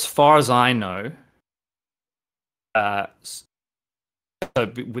 As far as I know, so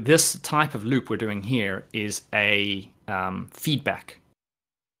with this type of loop we're doing here is a feedback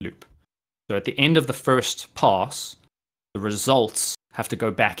loop. So at the end of the first pass, the results have to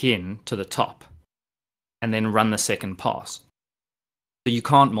go back in to the top and then run the second pass. So you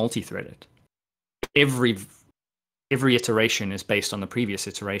can't multi-thread it. Every iteration is based on the previous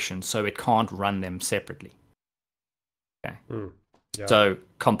iteration, so it can't run them separately. Okay. Yeah. So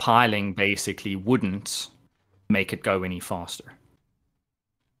compiling basically wouldn't make it go any faster.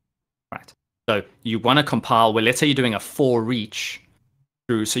 Right. So you want to compile, well, let's say you're doing a for each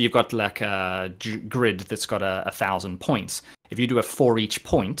through, so you've got like a grid that's got 1,000 points. If you do a for each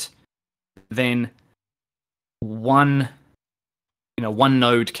point, then one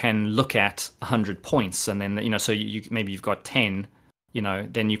node can look at 100 points, and then, so maybe you've got 10,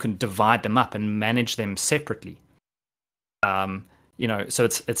 then you can divide them up and manage them separately. So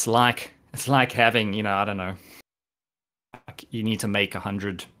it's like having, I don't know, you need to make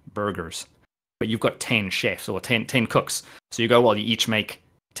 100 burgers, but you've got 10 chefs or 10 cooks. So you go, well, you each make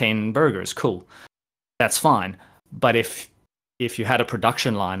 10 burgers. Cool. That's fine. But if you had a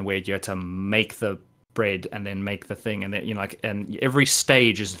production line where you had to make the bread and then make the thing, and then and every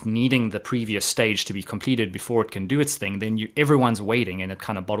stage is needing the previous stage to be completed before it can do its thing, then everyone's waiting and it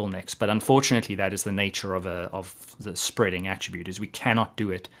kind of bottlenecks. But unfortunately, that is the nature of the spreading attribute, is we cannot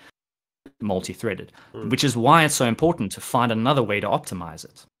do it multi-threaded, which is why it's so important to find another way to optimize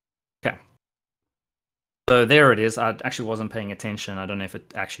it. Okay. So there it is. I actually wasn't paying attention. I don't know if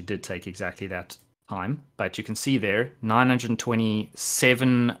it actually did take exactly that time, but you can see there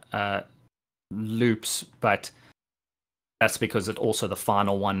 927 loops, but That's because it also the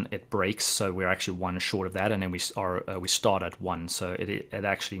final one it breaks, so we're actually one short of that, and then we start at 1. So it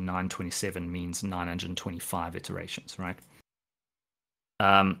actually 927 means 925 iterations, right?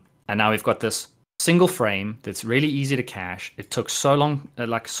 And now we've got this single frame that's really easy to cache. It took so long,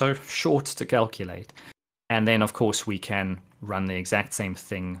 like so short to calculate, and then of course we can run the exact same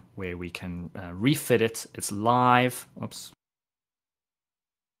thing where we can refit it. It's live. Oops.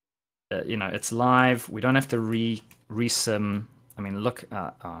 You know, it's live. We don't have to resim. I mean, look.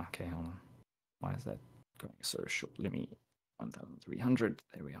 Okay, hold on. Why is that going so short? Let me 1,300.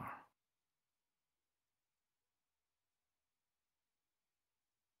 There we are.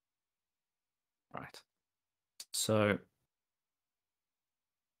 Right. So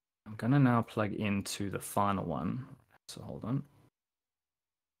I'm gonna now plug into the final one. So hold on.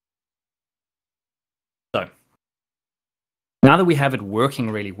 So now that we have it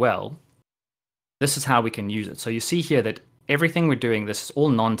working really well, this is how we can use it. So you see here that everything we're doing, this is all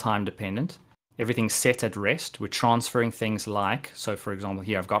non-time dependent. Everything's set at rest. We're transferring things like, so for example,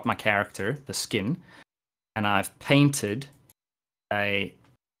 here I've got my character, the skin, and I've painted a,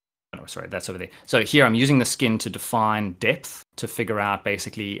 oh, sorry, that's over there. So here I'm using the skin to define depth, to figure out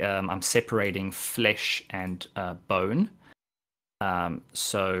basically, I'm separating flesh and bone.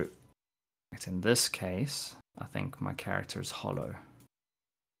 So it's in this case, I think my character is hollow.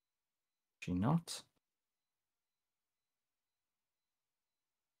 She not?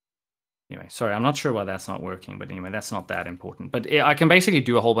 Anyway, sorry, I'm not sure why that's not working, but anyway, that's not that important. But I can basically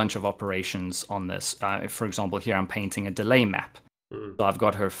do a whole bunch of operations on this. For example, here I'm painting a delay map. So I've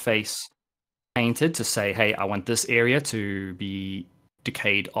got her face painted to say, hey, I want this area to be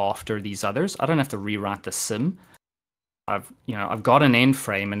decayed after these others. I don't have to rewrite the sim. I've got an end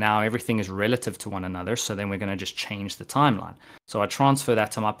frame, and now everything is relative to one another. So then we're going to just change the timeline. So I transfer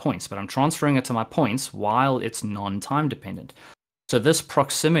that to my points, but I'm transferring it to my points while it's non-time dependent. So this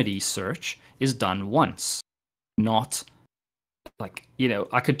proximity search is done once, not like,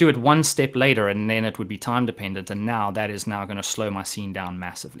 I could do it one step later and then it would be time dependent. And now that is now going to slow my scene down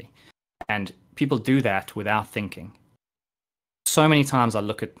massively. And people do that without thinking. So many times I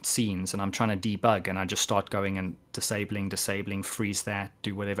look at scenes and I'm trying to debug and I just start going and disabling, freeze that,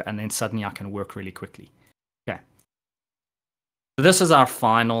 do whatever. And then suddenly I can work really quickly. Okay. So this is our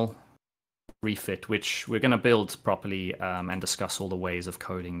final refit, which we're going to build properly and discuss all the ways of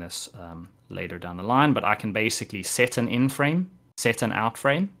coding this later down the line. But I can basically set an in frame, set an out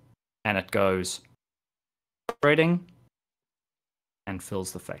frame, and it goes spreading and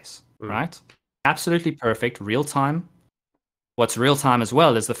fills the face, right? Absolutely perfect, real time. What's real time as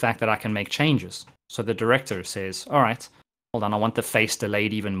well is the fact that I can make changes. So the director says, all right, hold on, I want the face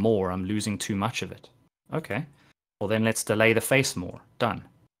delayed even more. I'm losing too much of it. Okay, well then let's delay the face more. Done.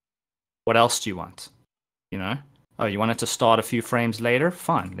 What else do you want? Oh, you want it to start a few frames later?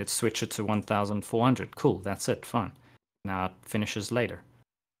 Fine, let's switch it to 1,400. Cool, that's it, fine. Now it finishes later.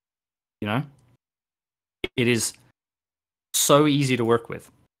 It is so easy to work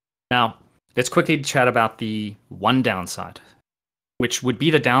with. Now, let's quickly chat about the one downside, which would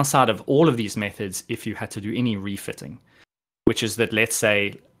be the downside of all of these methods if you had to do any refitting, which is that, let's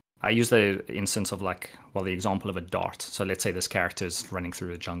say, I use the instance of the example of a dart. So let's say this character is running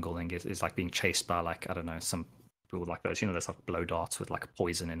through a jungle and is like being chased by I don't know, some people like those, there's like blow darts with like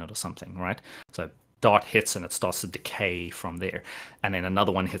poison in it or something, right? So dart hits and it starts to decay from there. And then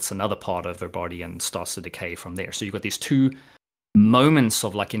another one hits another part of their body and starts to decay from there. So you've got these two moments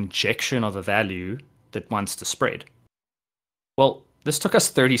of injection of a value that wants to spread. Well, this took us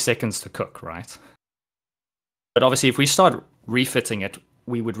 30 seconds to cook, right? But obviously if we start refitting it,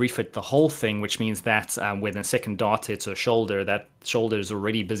 we would refit the whole thing, which means that when the second dart hits a shoulder, that shoulder is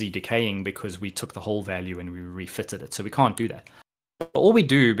already busy decaying because we took the whole value and we refitted it. So we can't do that. But all we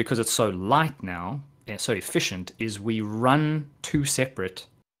do, because it's so light now and so efficient, is we run two separate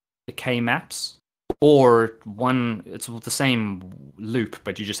decay maps, or one, it's the same loop,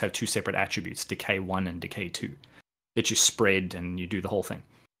 but you just have two separate attributes, decay 1 and decay 2, that you spread and you do the whole thing.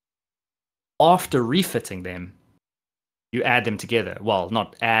 After refitting them, you add them together. Well,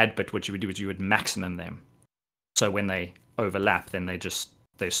 not add, but what you would do is you would maximum them. So when they overlap, then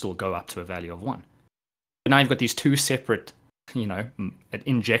they still go up to a value of 1. But now you've got these two separate,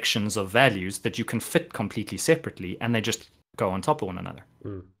 injections of values that you can fit completely separately, and they just go on top of one another.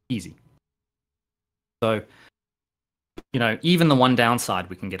 Easy. So, even the one downside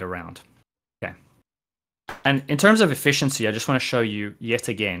we can get around. Okay. And in terms of efficiency, I just want to show you yet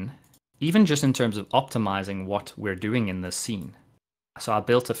again, even just in terms of optimizing what we're doing in this scene. So I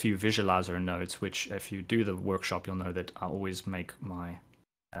built a few visualizer nodes, which if you do the workshop, you'll know that I always make my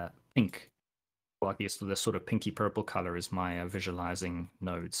pink like this sort of pinky purple color is my visualizing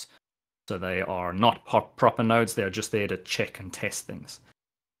nodes. So they are not proper nodes. They're just there to check and test things.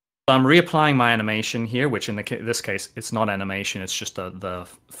 So I'm reapplying my animation here, which in this case, it's not animation. It's just a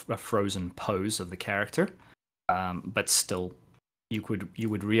frozen pose of the character. But still, you would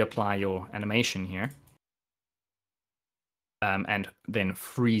reapply your animation here. And then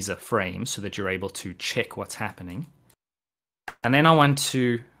freeze a frame so that you're able to check what's happening. And then I want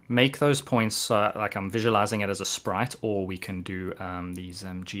to make those points like I'm visualizing it as a sprite, or we can do these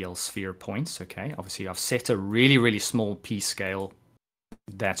GL sphere points. Okay, obviously I've set a really, really small P scale.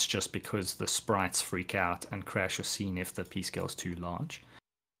 That's just because the sprites freak out and crash your scene if the P scale is too large.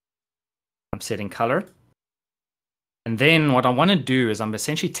 I'm setting color. And then what I want to do is I'm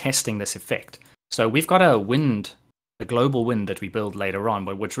essentially testing this effect. So we've got a wind, a global wind that we build later on.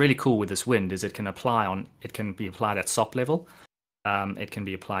 But what's really cool with this wind is it can be applied at SOP level. It can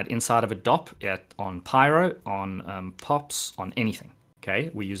be applied inside of a DOP, on Pyro, on POPs, on anything.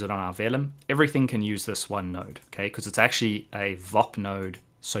 Okay, we use it on our Vellum. Everything can use this one node. Okay, because it's actually a VOP node,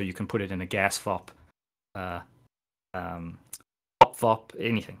 so you can put it in a gas VOP, POP VOP,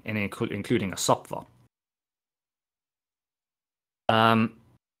 anything, and including a SOP VOP.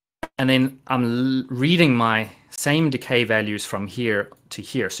 And then I'm reading my same decay values from here to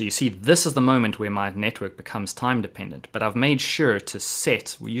here. So you see, this is the moment where my network becomes time dependent. But I've made sure to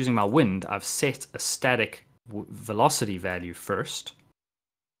set, using my wind, I've set a static velocity value first.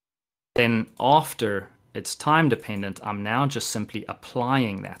 Then after it's time dependent, I'm now just simply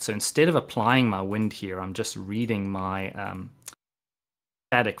applying that. So instead of applying my wind here, I'm just reading my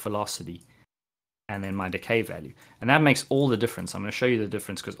static velocity and then my decay value. And that makes all the difference. I'm going to show you the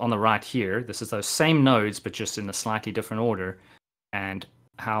difference because on the right here, this is those same nodes, but just in a slightly different order, and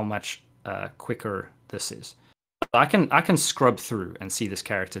how much quicker this is. So I can scrub through and see this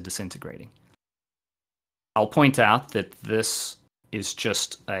character disintegrating. I'll point out that this is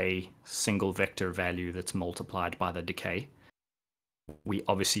just a single vector value that's multiplied by the decay. We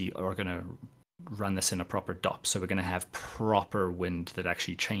obviously are going to run this in a proper DOP, so we're going to have proper wind that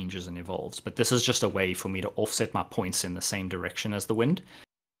actually changes and evolves. But this is just a way for me to offset my points in the same direction as the wind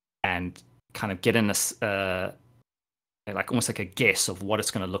and kind of get in this like almost like a guess of what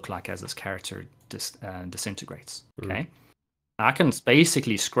it's going to look like as this character disintegrates. Okay, I can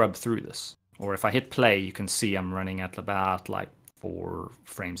basically scrub through this, or if I hit play, you can see I'm running at about like 4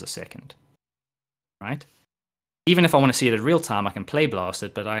 frames a second, right? Even if I want to see it at real time, I can play blast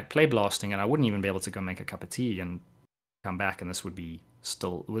it, but I play blasting and I wouldn't even be able to go make a cup of tea and come back and this would be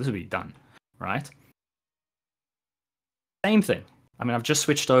done, right? Same thing. I mean, I've just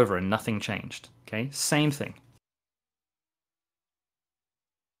switched over and nothing changed, okay? Same thing.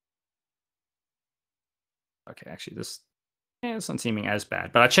 Okay, actually it's not seeming as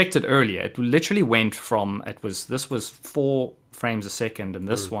bad, but I checked it earlier. It literally went from, this was 4 frames a second, and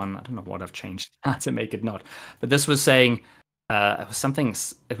this one, I don't know what I've changed to make it not, but this was saying,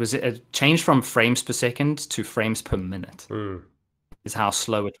 it changed from frames per second to frames per minute, is how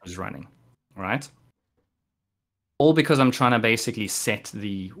slow it was running, right? All because I'm trying to basically set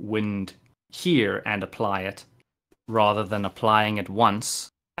the wind here and apply it, rather than applying it once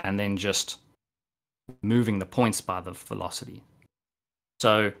and then just moving the points by the velocity.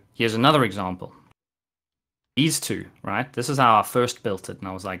 So here's another example. These two, right? This is how I first built it, and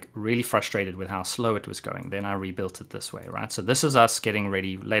I was like really frustrated with how slow it was going. Then I rebuilt it this way, right? So this is us getting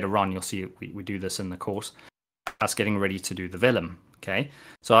ready. Later on, you'll see we do this in the course. Us getting ready to do the Vellum, okay?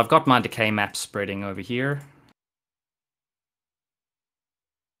 So I've got my decay map spreading over here.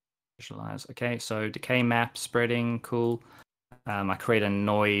 Visualize, okay, so decay map spreading, cool. I create a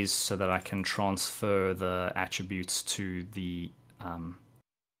noise so that I can transfer the attributes to the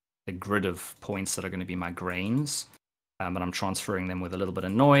grid of points that are going to be my grains. But I'm transferring them with a little bit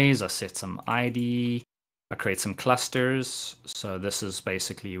of noise. I set some ID. I create some clusters. So this is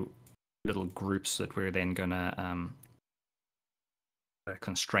basically little groups that we're then going to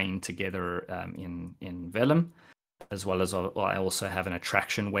constrain together in Vellum. As well as I also have an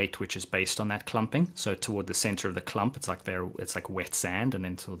attraction weight, which is based on that clumping. So toward the center of the clump, it's like wet sand, and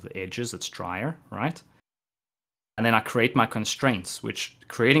then toward the edges, it's drier, right? And then I create my constraints, which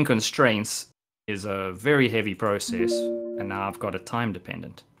creating constraints is a very heavy process. And now I've got a time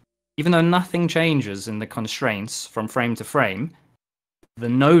dependent. Even though nothing changes in the constraints from frame to frame, the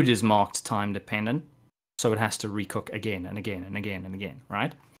node is marked time dependent. So it has to recook again and again and again and again,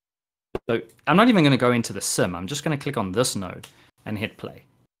 right? So I'm not even going to go into the sim. I'm just going to click on this node and hit play,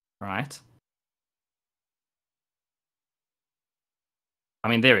 right? I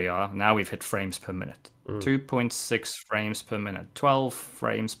mean, there we are. Now we've hit frames per minute. 2.6 frames per minute, 12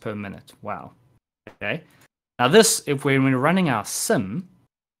 frames per minute. Wow. Okay. Now this, if we're running our sim,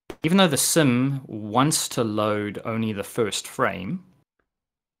 even though the sim wants to load only the first frame,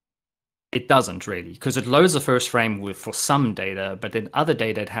 it doesn't really, because it loads the first frame for some data, but then other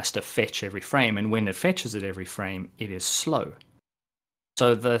data it has to fetch every frame, and when it fetches it every frame, it is slow.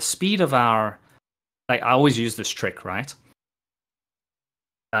 So the speed of our, like I always use this trick, right?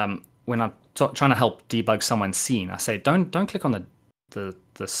 When I'm trying to help debug someone's scene, I say don't click on the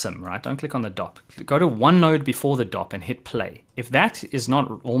sim, right? Don't click on the DOP. Go to one node before the DOP and hit play. If that is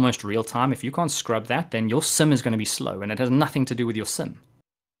not almost real time, if you can't scrub that, then your sim is going to be slow, and it has nothing to do with your sim.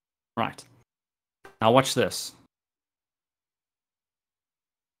 Right. Now watch this.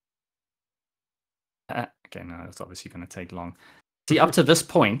 Okay, no, it's obviously going to take long. See, up to this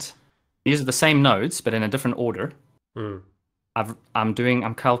point, these are the same nodes, but in a different order. Mm.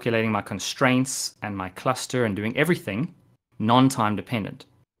 I'm calculating my constraints and my cluster and doing everything non-time dependent.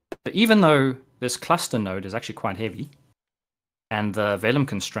 But even though this cluster node is actually quite heavy, and the Vellum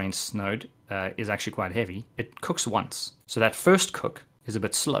constraints node is actually quite heavy, it cooks once. So that first cook is a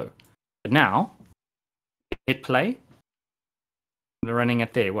bit slow. But now, hit play, we're running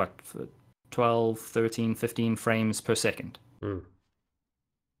at there, what, 12, 13, 15 frames per second. Mm.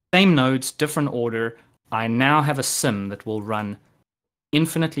 Same nodes, different order. I now have a sim that will run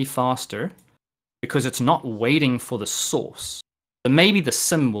infinitely faster because it's not waiting for the source. So maybe the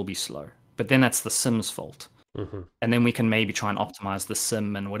sim will be slow, but then that's the sim's fault. Mm-hmm. And then we can maybe try and optimize the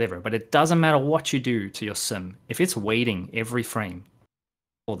sim and whatever. But it doesn't matter what you do to your sim. If it's waiting every frame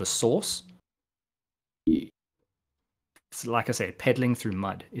for the source, it's like I say, pedaling through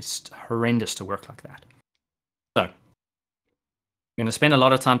mud. It's horrendous to work like that. So, I'm going to spend a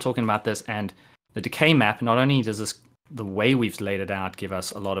lot of time talking about this, and the decay map, not only does this, the way we've laid it out, give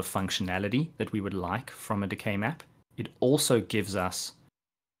us a lot of functionality that we would like from a decay map, it also gives us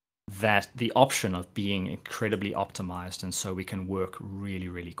that the option of being incredibly optimized, and so we can work really,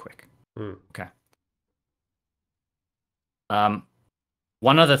 really quick. Okay.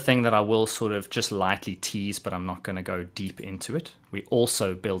 One other thing that I will sort of just lightly tease, but I'm not going to go deep into it. We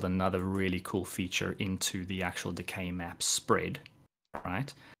also build another really cool feature into the actual decay map spread,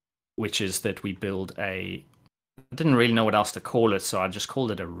 right? Which is that we build I didn't really know what else to call it, so I just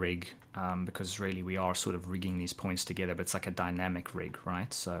called it a rig, because really we are sort of rigging these points together, but it's like a dynamic rig,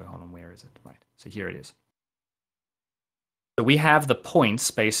 right? So hold on, where is it? Right, so here it is. So we have the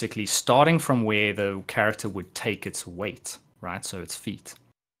points basically starting from where the character would take its weight, right? So its feet.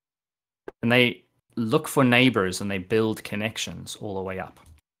 And they look for neighbors and they build connections all the way up.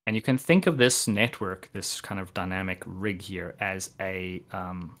 And you can think of this network, this kind of dynamic rig here, as a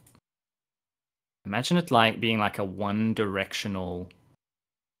imagine it like being like a one-directional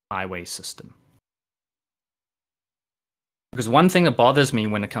highway system. Because one thing that bothers me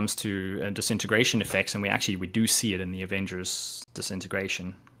when it comes to disintegration effects, and we do see it in the Avengers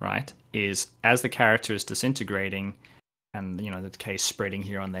disintegration, right? Is as the character is disintegrating, and the decay spreading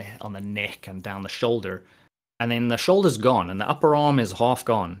here on the neck and down the shoulder, and then the shoulder's gone, and the upper arm is half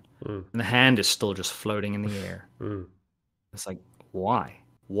gone, and the hand is still just floating in the air. It's like, why?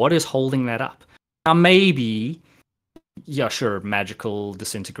 What is holding that up? Now maybe, yeah, sure, magical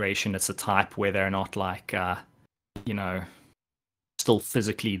disintegration. It's a type where they're not like, still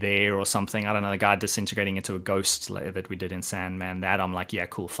physically there or something. I don't know, the guy disintegrating into a ghost that we did in Sandman, that I'm like, yeah,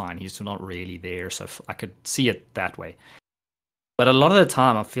 cool, fine. He's not really there, so I could see it that way. But a lot of the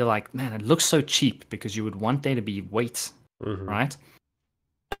time, I feel like, man, it looks so cheap because you would want there to be weight, right?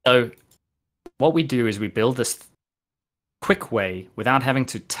 So what we do is we build this quick way without having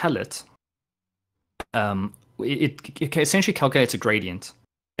to tell it. It essentially calculates a gradient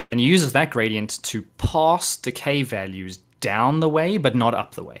and uses that gradient to pass decay values down the way, but not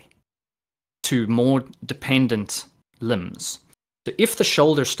up the way, to more dependent limbs. So if the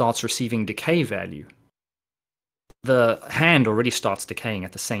shoulder starts receiving decay value, the hand already starts decaying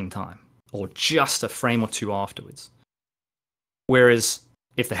at the same time, or just a frame or two afterwards. Whereas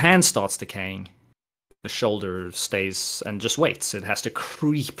if the hand starts decaying, the shoulder stays and just waits. It has to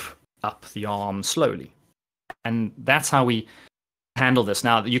creep up the arm slowly. And that's how we handle this.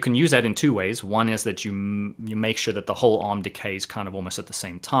 Now, you can use that in two ways. One is that you make sure that the whole arm decays kind of almost at the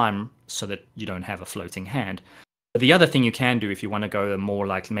same time so that you don't have a floating hand. But the other thing you can do if you want to go more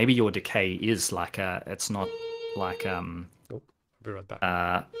like maybe your decay is like it's not like oh, I'll be right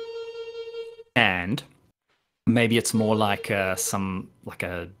back. And maybe it's more like a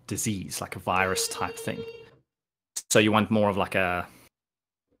disease, like a virus type thing. So you want more of like a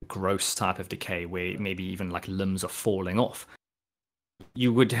gross type of decay where maybe even like limbs are falling off.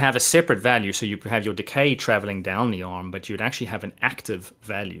 You would have a separate value, so you have your decay traveling down the arm, but you'd actually have an active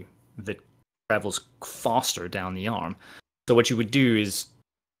value that travels faster down the arm. So what you would do is,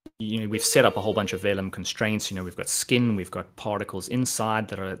 we've set up a whole bunch of vellum constraints. We've got skin, we've got particles inside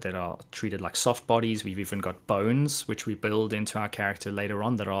that are treated like soft bodies. We've even got bones, which we build into our character later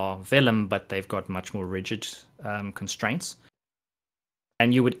on, that are vellum, but they've got much more rigid constraints.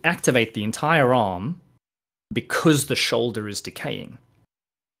 And you would activate the entire arm because the shoulder is decaying.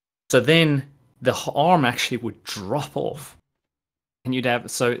 So then the arm actually would drop off. And you'd have,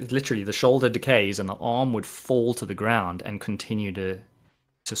 so literally the shoulder decays and the arm would fall to the ground and continue to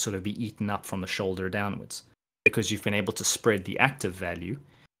sort of be eaten up from the shoulder downwards, because you've been able to spread the active value,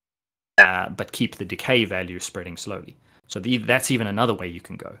 but keep the decay value spreading slowly. So that's even another way you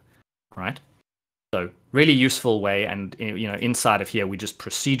can go, right? So really useful way. And inside of here, we just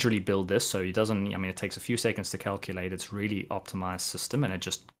procedurally build this. So it doesn't, it takes a few seconds to calculate. It's really optimized system, and it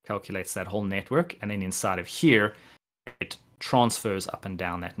just calculates that whole network. And then inside of here, it transfers up and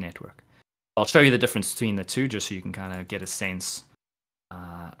down that network. I'll show you the difference between the two, just so you can kind of get a sense.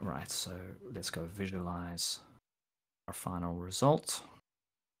 Right, so let's go visualize our final result.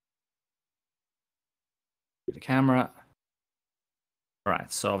 The camera. All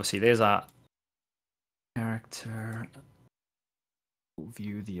right, so obviously there's our character. We'll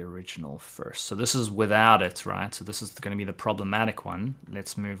view the original first. So this is without it, right? So this is going to be the problematic one.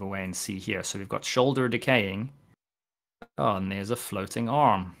 Let's move away and see here. So we've got shoulder decaying. Oh, and there's a floating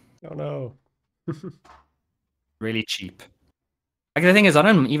arm. Oh no. Really cheap. Like, the thing is, I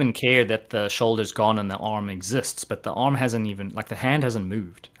don't even care that the shoulder's gone and the arm exists, but the arm hasn't even, like, the hand hasn't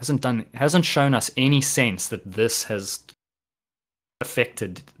moved, hasn't shown us any sense that this has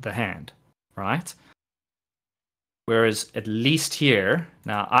affected the hand, right? Whereas at least here,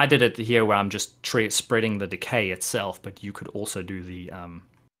 now I did it here where I'm just spreading the decay itself, but you could also do the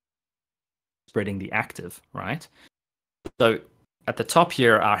spreading the active, right? So at the top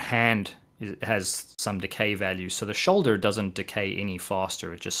here, our hand has some decay value. So the shoulder doesn't decay any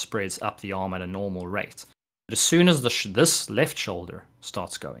faster. It just spreads up the arm at a normal rate. But as soon as this left shoulder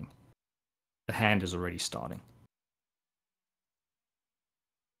starts going, the hand is already starting.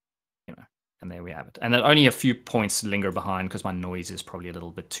 And there we have it. And then only a few points linger behind because my noise is probably a little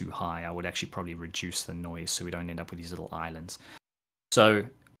bit too high. I would actually probably reduce the noise so we don't end up with these little islands. So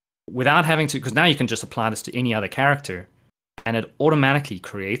without having to, because now you can just apply this to any other character, and it automatically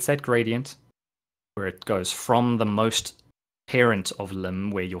creates that gradient where it goes from the most parent of limb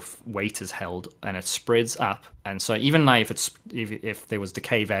where your weight is held, and it spreads up. And so even now if there was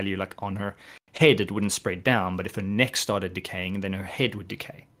decay value like on her head, it wouldn't spread down, but if her neck started decaying, then her head would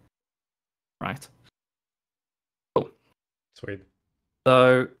decay. Right? Cool. Sweet.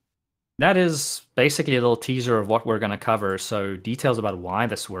 So that is basically a little teaser of what we're going to cover. So details about why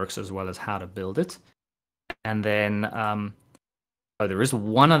this works as well as how to build it. And then there is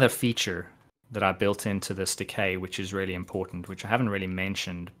one other feature that I built into this decay, which is really important, which I haven't really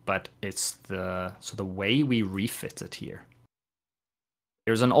mentioned, but it's the way we refit it here.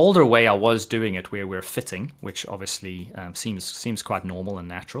 There's an older way I was doing it where we're fitting, which obviously seems quite normal and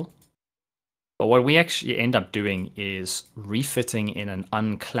natural. But what we actually end up doing is refitting in an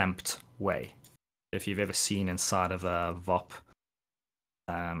unclamped way. If you've ever seen inside of a VOP,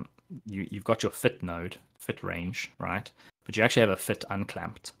 you've got your fit node, fit range, right? But you actually have a fit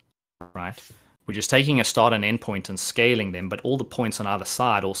unclamped, right? We're just taking a start and end point and scaling them, but all the points on either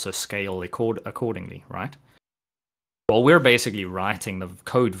side also scale accordingly, right? Well, we're basically writing the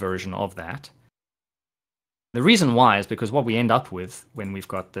code version of that. The reason why is because what we end up with when we've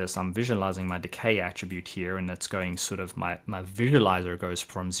got this, I'm visualizing my decay attribute here, and it's going sort of, my visualizer goes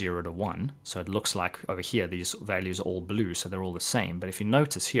from 0 to 1. So it looks like over here, these values are all blue, so they're all the same. But if you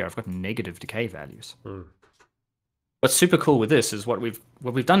notice here, I've got negative decay values. What's super cool with this is what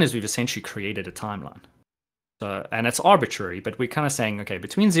we've done is we've essentially created a timeline. So, and it's arbitrary, but we're kind of saying, okay,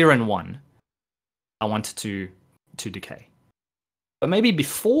 between 0 and 1, I want it to decay. But maybe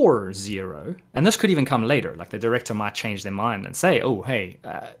before 0, and this could even come later, like the director might change their mind and say, oh, hey,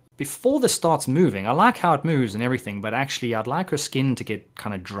 before this starts moving, I like how it moves and everything, but actually I'd like her skin to get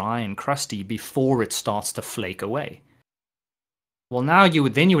kind of dry and crusty before it starts to flake away. Well, now you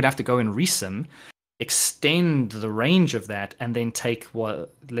would have to go and resim, extend the range of that, and then take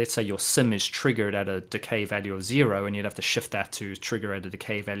what, let's say your sim is triggered at a decay value of 0, and you'd have to shift that to trigger at a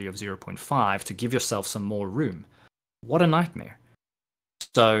decay value of 0.5 to give yourself some more room. What a nightmare.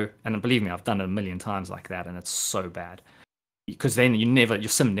 So, and believe me, I've done it a million times like that, and it's so bad. Because then your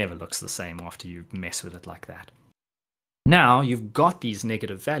sim never looks the same after you mess with it like that. Now you've got these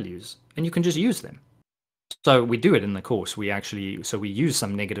negative values, and you can just use them. So we do it in the course. We use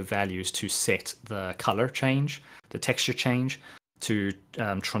some negative values to set the color change, the texture change, to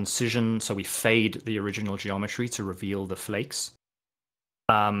transition. So we fade the original geometry to reveal the flakes.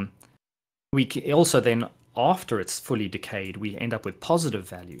 We also then, after it's fully decayed, we end up with positive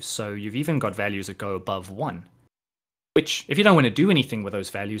values. So you've even got values that go above 1, which if you don't want to do anything with those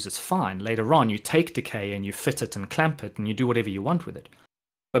values, it's fine. Later on, you take decay and you fit it and clamp it and you do whatever you want with it.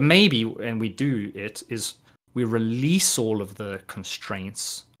 But maybe, and we do it, is we release all of the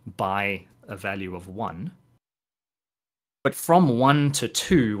constraints by a value of 1. But from 1 to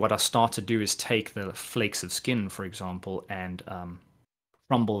 2, what I start to do is take the flakes of skin, for example, and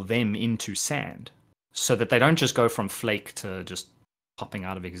crumble them into sand, so that they don't just go from flake to just popping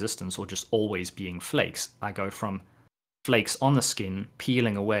out of existence or just always being flakes. I go from flakes on the skin,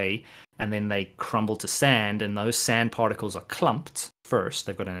 peeling away, and then they crumble to sand, and those sand particles are clumped first.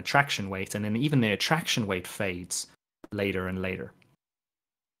 They've got an attraction weight, and then even the attraction weight fades later and later.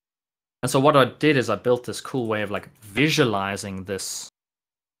 And so what I did is I built this cool way of like visualizing this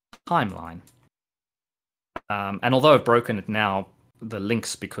timeline. And although I've broken it now, the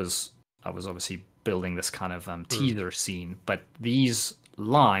links, because I was obviously building this kind of teaser scene, but these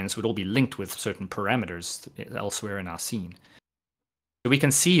lines would all be linked with certain parameters elsewhere in our scene. So we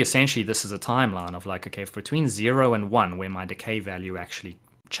can see essentially this is a timeline of like, okay, between 0 and 1, where my decay value actually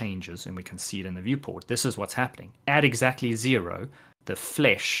changes, and we can see it in the viewport. This is what's happening. At exactly 0, the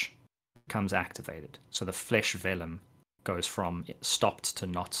flesh becomes activated. So the flesh vellum goes from stopped to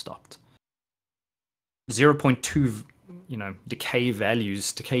not stopped. 0.2, decay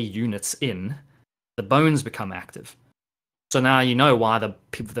values, decay units in, the bones become active. So now you know why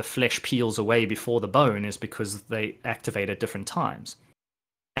the flesh peels away before the bone, is because they activate at different times.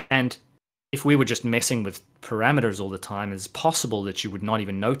 And if we were just messing with parameters all the time, it's possible that you would not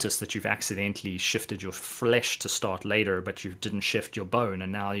even notice that you've accidentally shifted your flesh to start later, but you didn't shift your bone.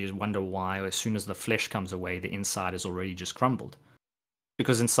 And now you wonder why, as soon as the flesh comes away, the inside is already just crumbled.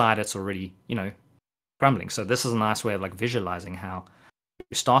 Because inside it's already, crumbling. So this is a nice way of like visualizing how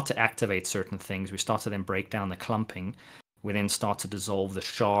we start to activate certain things. We start to then break down the clumping. We then start to dissolve the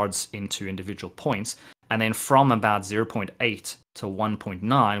shards into individual points. And then from about 0.8 to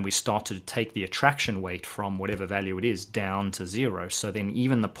 1.9, we start to take the attraction weight from whatever value it is down to 0. So then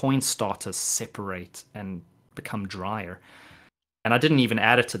even the points start to separate and become drier. And I didn't even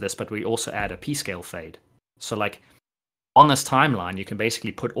add it to this, but we also add a p-scale fade. So like on this timeline, you can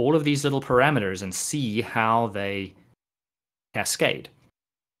basically put all of these little parameters and see how they cascade.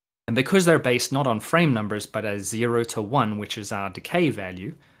 And because they're based not on frame numbers, but as 0 to 1, which is our decay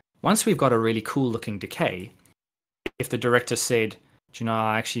value, once we've got a really cool looking decay, if the director said,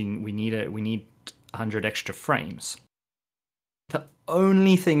 actually we need 100 extra frames, the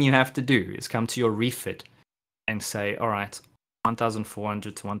only thing you have to do is come to your refit and say, all right,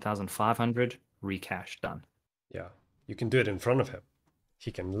 1400 to 1500, recache, done. Yeah, you can do it in front of him.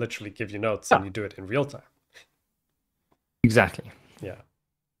 He can literally give you notes and you do it in real time. Exactly. Yeah.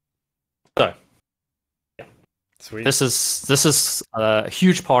 So, yeah. Sweet. This is a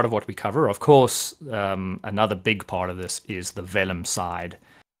huge part of what we cover. Of course, another big part of this is the vellum side.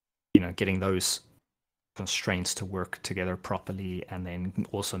 Getting those constraints to work together properly, and then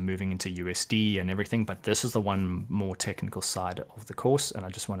also moving into USD and everything. But this is the one more technical side of the course, and I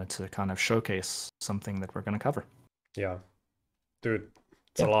just wanted to kind of showcase something that we're going to cover. Yeah, dude,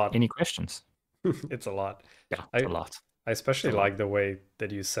 it's a lot. Any questions? It's a lot. Yeah, it's a lot. I especially like the way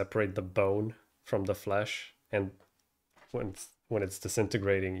that you separate the bone from the flesh, and when it's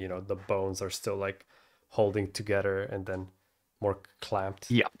disintegrating, the bones are still like holding together and then more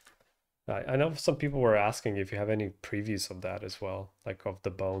clamped. Yeah. I know some people were asking if you have any previews of that as well, like of the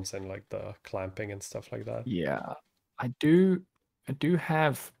bones and like the clamping and stuff like that. Yeah, I do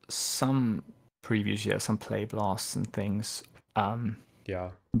have some previews, yeah, some play blasts and things. Yeah.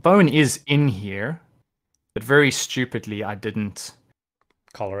 Bone is in here, but very stupidly I didn't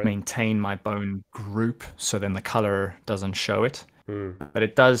color it, maintain my bone group, so then the color doesn't show it. But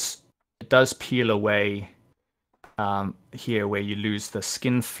it does peel away here, where you lose the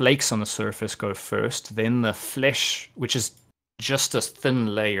skin flakes on the surface go first, then the flesh, which is just a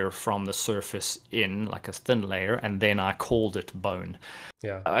thin layer from the surface in, like a thin layer, and then I called it bone.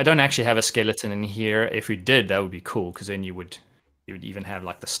 Yeah. I don't actually have a skeleton in here. If we did, that would be cool, because then you would even have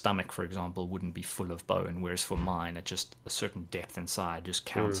like the stomach, for example, wouldn't be full of bone, whereas for mine, at just a certain depth inside just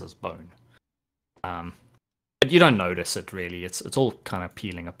counts as bone. But you don't notice it really. It's all kind of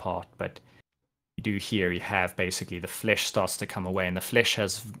peeling apart, but you do here, you have basically the flesh starts to come away, and the flesh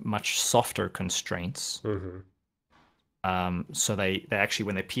has much softer constraints. So they actually,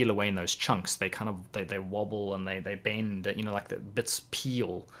 when they peel away in those chunks, they kind of they wobble and they bend, like the bits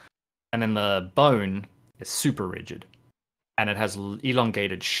peel, and then the bone is super rigid. and it has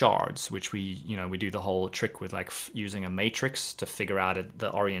elongated shards, which we do the whole trick with, like using a matrix to figure out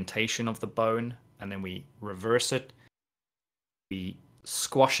the orientation of the bone, and then we reverse it, we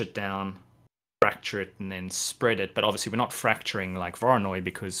squash it down, fracture it, and then spread it. But obviously we're not fracturing like Voronoi,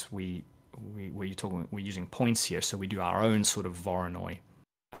 because we're using points here, so we do our own sort of Voronoi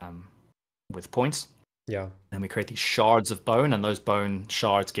with points. Yeah. And we create these shards of bone, and those bone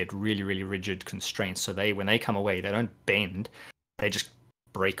shards get really, really rigid constraints. So when they come away, they don't bend, they just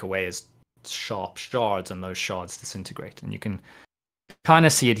break away as sharp shards, and those shards disintegrate. And you can kind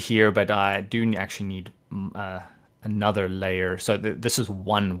of see it here, but I do actually need another layer. So this is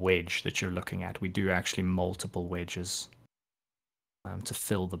one wedge that you're looking at. We do actually multiple wedges to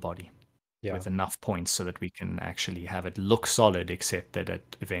fill the body. Yeah. With enough points so that we can actually have it look solid, except that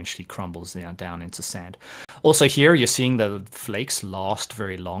it eventually crumbles down into sand. Also here, you're seeing the flakes last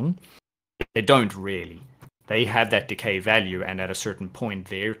very long. They don't really. They have that decay value, and at a certain point,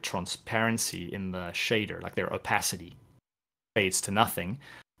 their transparency in the shader, like their opacity, fades to nothing,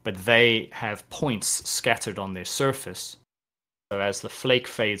 but they have points scattered on their surface. So as the flake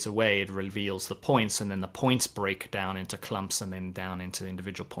fades away, it reveals the points, and then the points break down into clumps and then down into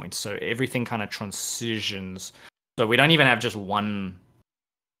individual points. So everything kind of transitions. So we don't even have just one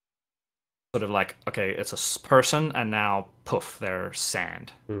sort of like, okay, it's a person, and now poof, they're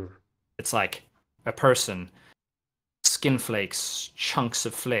sand. It's like a person, skin flakes, chunks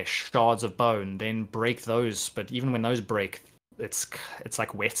of flesh, shards of bone, then break those. But even when those break, it's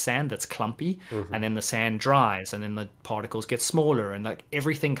like wet sand that's clumpy, and then the sand dries, and then the particles get smaller, and like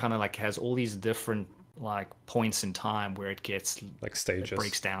everything kind of like has all these different like points in time where it gets like stages, it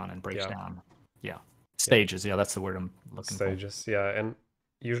breaks down and breaks down. Stages. That's the word I'm looking for. Stages. And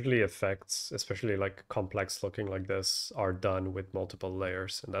usually effects, especially like complex looking like this, are done with multiple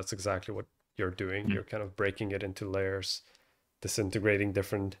layers, and that's exactly what you're doing. You're kind of breaking it into layers, disintegrating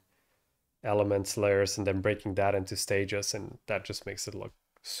different elements, layers, and then breaking that into stages, and that just makes it look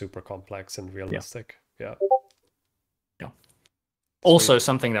super complex and realistic. Yeah. Also,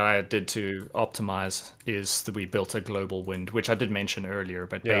 something that I did to optimize is that we built a global wind, which I did mention earlier,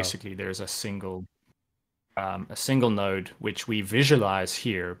 but basically there's a single node which we visualize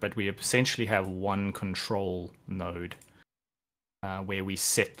here, but we essentially have one control node where we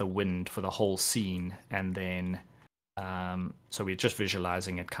set the wind for the whole scene, and then so we're just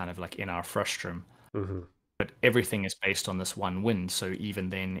visualizing it kind of like in our frustrum. But everything is based on this one wind. So even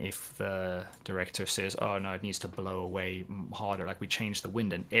then, if the director says, oh no, it needs to blow away harder, like we change the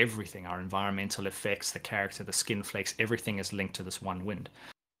wind, and everything, our environmental effects, the character, the skin flakes, everything is linked to this one wind.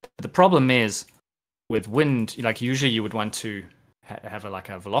 But the problem is with wind, like usually you would want to have like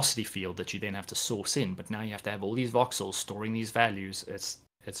a velocity field that you then have to source in, but now you have to have all these voxels storing these values.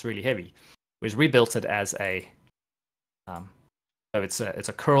 It's really heavy. Whereas we built it as a so it's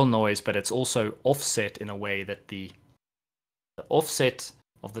a curl noise, but it's also offset in a way that the offset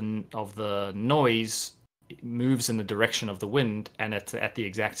of the noise moves in the direction of the wind, and at the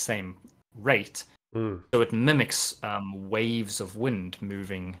exact same rate. So it mimics waves of wind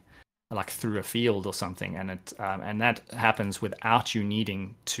moving like through a field or something, and and that happens without you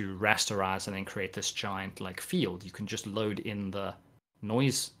needing to rasterize and then create this giant like field. You can just load in the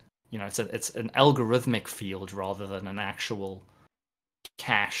noise. It's an algorithmic field rather than an actual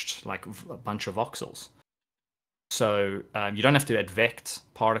cached like a bunch of voxels. So you don't have to advect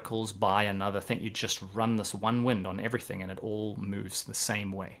particles by another thing. You just run this one wind on everything, and it all moves the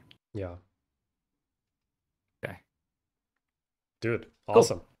same way. Yeah. Okay. Dude,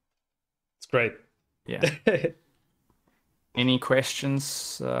 awesome. Cool. It's great. Yeah. Any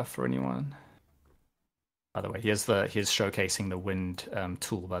questions for anyone? By the way, here's showcasing the wind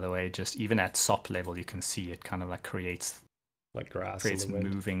tool. By the way, just even at SOP level, you can see it kind of like creates like grass, creates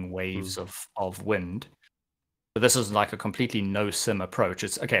moving waves of wind. So this is like a completely no sim approach.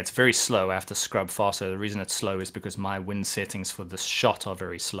 It's very slow. I have to scrub faster. The reason it's slow is because my wind settings for this shot are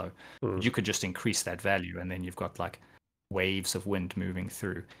very slow. You could just increase that value, and then you've got like waves of wind moving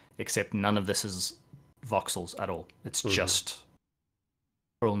through. Except none of this is voxels at all. It's just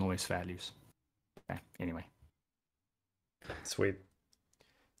curl noise values. Okay, anyway. Sweet.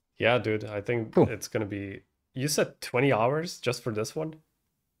 Yeah, dude, I think it's going to be... You said 20 hours just for this one?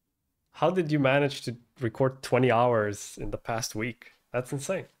 How did you manage to record 20 hours in the past week? That's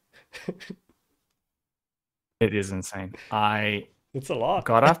insane. It is insane. It's a lot.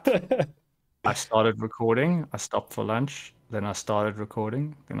 Got up, I started recording, I stopped for lunch, then I started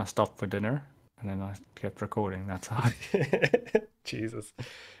recording, then I stopped for dinner, and then I kept recording. That's how Jesus.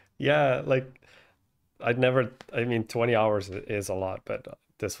 Yeah, like... I mean, 20 hours is a lot, but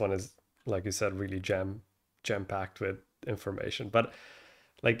this one is, like you said, really jam-packed with information. But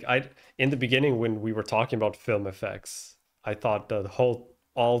like in the beginning when we were talking about FILMFX, I thought the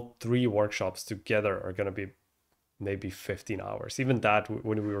all 3 workshops together are going to be maybe 15 hours. Even that,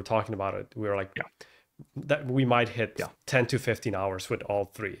 when we were talking about it, we were like, that we might hit 10 to 15 hours with all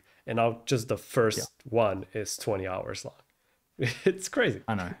 3. And now just the first one is 20 hours long. It's crazy.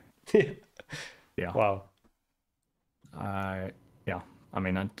 I know. Yeah. Wow. I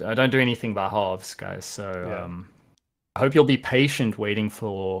mean, I don't do anything by halves, guys. So I hope you'll be patient waiting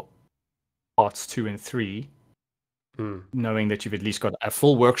for parts 2 and 3, knowing that you've at least got a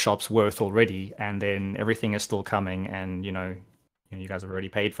full workshop's worth already, and then everything is still coming, and you guys have already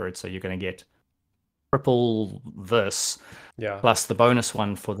paid for it, so you're going to get triple this, plus the bonus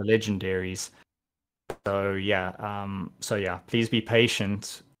one for the legendaries. So please be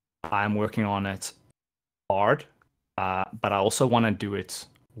patient. I'm working on it hard, but I also want to do it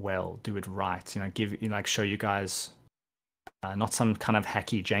well, do it right. Show you guys not some kind of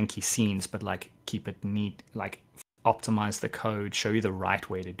hacky janky scenes, but like keep it neat, like optimize the code, show you the right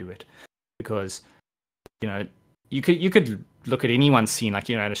way to do it. Because you could look at anyone's scene, like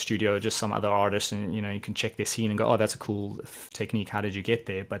at a studio, just some other artist, and you can check their scene and go, oh, that's a cool technique, how did you get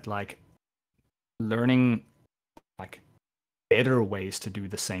there? But like learning like better ways to do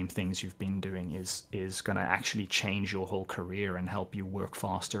the same things you've been doing is going to actually change your whole career and help you work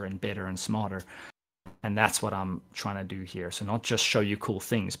faster and better and smarter. And that's what I'm trying to do here. So not just show you cool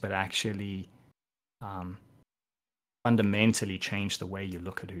things, but actually fundamentally change the way you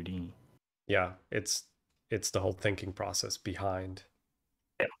look at Houdini. Yeah, it's the whole thinking process behind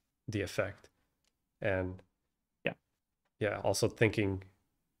the effect. And also thinking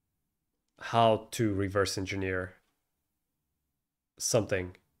how to reverse engineer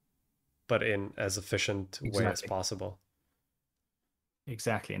something, but in as efficient way as possible.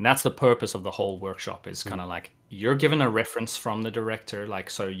 Exactly. And that's the purpose of the whole workshop, is kind of like you're given a reference from the director. Like,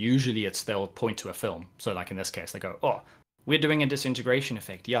 so usually they'll point to a film. So like in this case, they go, oh, we're doing a disintegration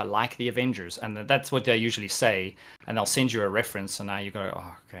effect. Yeah, like the Avengers. And that's what they usually say. And they'll send you a reference. And now you go,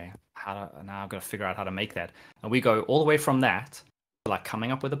 oh, okay, now I've got to figure out how to make that. And we go all the way from that to like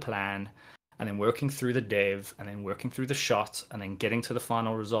coming up with a plan, and then working through the dev, and then working through the shot, and then getting to the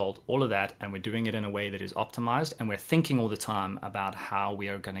final result, all of that. And we're doing it in a way that is optimized. And we're thinking all the time about how we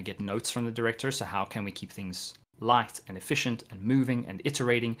are going to get notes from the director. So how can we keep things light and efficient and moving and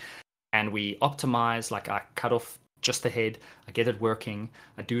iterating? And we optimize, like I cut off just the head, I get it working.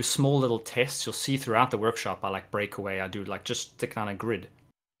 I do small little tests. You'll see throughout the workshop, I like break away. I do like just stick down a grid,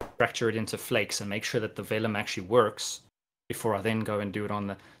 fracture it into flakes, and make sure that the vellum actually works before I then go and do it on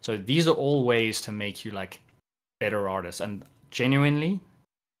the... So these are all ways to make you like better artists. And genuinely,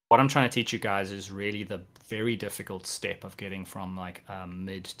 what I'm trying to teach you guys is really the very difficult step of getting from like a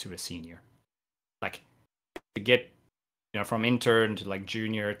mid to a senior. Like to get, from intern to like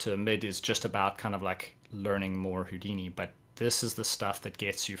junior to mid is just about kind of like learning more Houdini. But this is the stuff that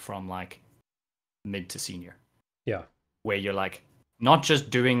gets you from like mid to senior. Yeah. Where you're like not just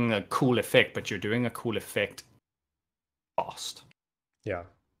doing a cool effect, but you're doing a cool effect fast. Yeah.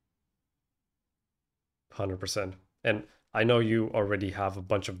 100%. And I know you already have a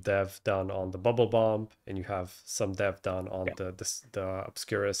bunch of dev done on the bubble bomb, and you have some dev done on the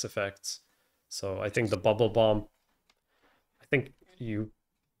obscurus effects. So I think the bubble bomb, I think you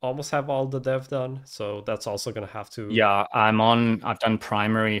almost have all the dev done. So that's also going to have to... Yeah, I've done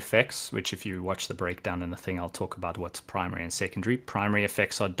primary effects, which if you watch the breakdown in the thing, I'll talk about what's primary and secondary. Primary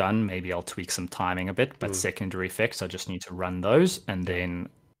effects are done. Maybe I'll tweak some timing a bit, but secondary effects, I just need to run those and then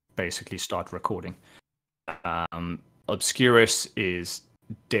basically start recording. Obscurus is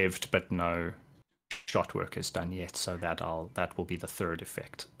devved, but no shot work is done yet. So that will be the third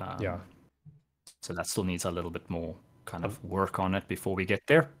effect. So that still needs a little bit more kind of work on it before we get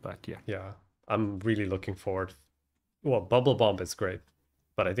there, but yeah, I'm really looking forward. Well, bubble bomb is great,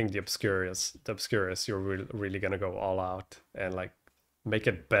 but I think the obscurus you're really gonna go all out and like make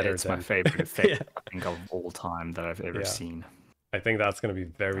it better. It's my favorite effect I think of all time that I've ever seen. I think that's gonna be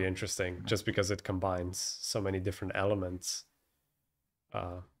very interesting, just because it combines so many different elements.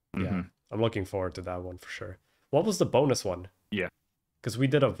 I'm looking forward to that one for sure. What was the bonus one? Yeah, because we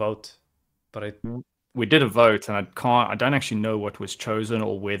did a vote, but we did a vote, and I don't actually know what was chosen,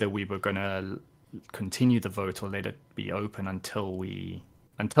 or whether we were going to continue the vote or let it be open until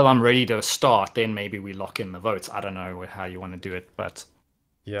I'm ready to start. Then maybe we lock in the votes. I don't know how you want to do it, but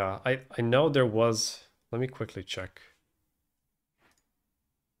yeah, I know there was. Let me quickly check.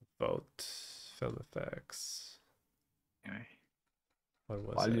 Vote FILMFX. Anyway, what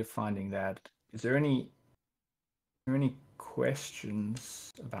was while you're finding that, is there any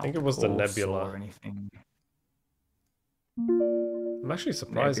questions about? I think it was the nebula or anything. I'm actually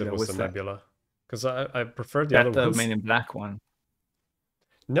surprised it Nebula was was the that Nebula, because I prefer the other the ones. Men in Black one?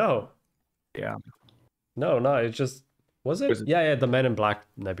 No, Yeah. no, it just was it? Was it? Yeah, the Men in Black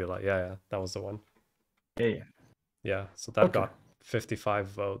Nebula. Yeah, that was the one. Yeah. Yeah, so that Okay. got 55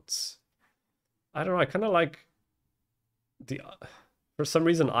 votes. I don't know. I kind of like the. For some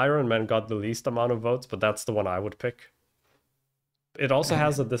reason, Iron Man got the least amount of votes, but that's the one I would pick. It also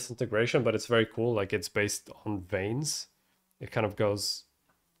has a disintegration, but it's very cool. Like it's based on veins. It kind of goes,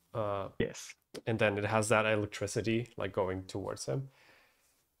 Yes. and then it has that electricity like going towards him.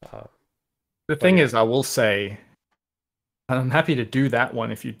 The thing yeah. is, I will say, I'm happy to do that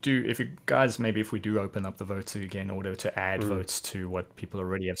one if you guys, maybe if we do open up the votes again in order to add votes to what people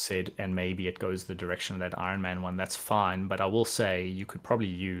already have said, and maybe it goes the direction of that Iron Man one, that's fine. But I will say you could probably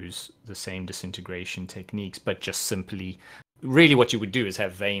use the same disintegration techniques, but just simply, really what you would do is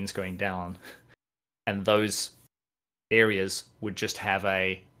have veins going down, and those areas would just have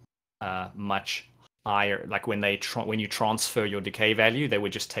a much higher, like when you transfer your decay value, they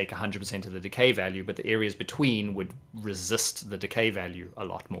would just take 100% of the decay value, but the areas between would resist the decay value a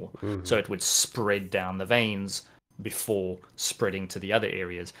lot more. So it would spread down the veins before spreading to the other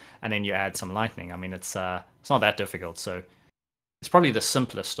areas, and then you add some lightning. I mean, it's not that difficult. So it's probably the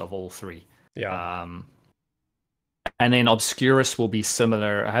simplest of all three. Yeah. And then Obscurus will be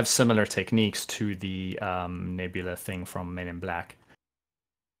similar. I have similar techniques to the Nebula thing from Men in Black.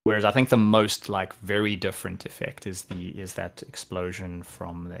 Whereas I think the most like very different effect is that explosion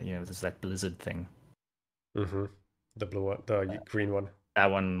from there's that blizzard thing. The blue one, the green one. That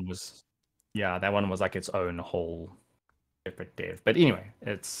one was like its own whole separate dev. But anyway,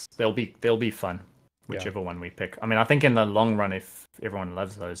 they'll be fun, whichever one we pick. I mean, I think in the long run, if everyone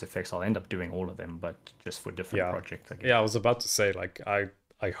loves those effects, I'll end up doing all of them, but just for different projects. I guess. Yeah, I was about to say, like,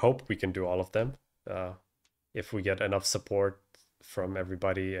 I hope we can do all of them. If we get enough support from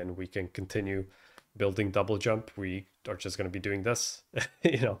everybody and we can continue building double jump, we are just going to be doing this.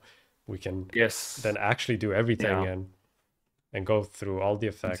 We can then actually do everything and go through all the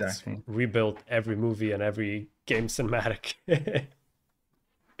effects, rebuild every movie and every game cinematic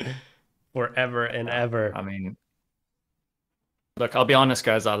forever and ever. I mean, look, I'll be honest,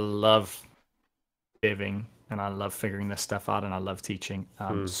 guys, I love deving and I love figuring this stuff out and I love teaching.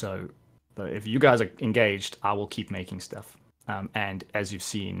 So if you guys are engaged, I will keep making stuff. And as you've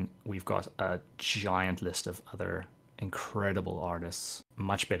seen, we've got a giant list of other incredible artists,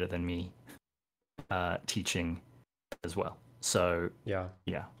 much better than me, teaching as well. So yeah,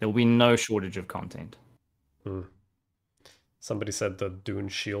 there will be no shortage of content. Somebody said the Dune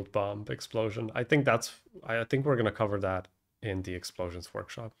shield bomb explosion. I think we're going to cover that in the explosions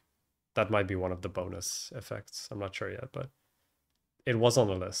workshop. That might be one of the bonus effects. I'm not sure yet, but it was on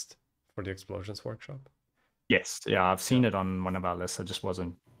the list for the explosions workshop. Yes, yeah, I've seen it on one of our lists. I just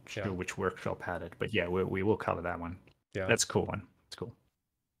wasn't sure which workshop had it, but yeah, we will cover that one. Yeah, that's a cool one. It's cool.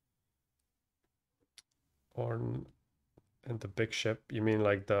 Orn and the big ship. You mean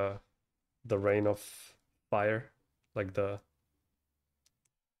like the rain of fire, like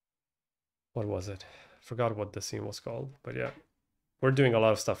what was it? I forgot what the scene was called, but yeah, we're doing a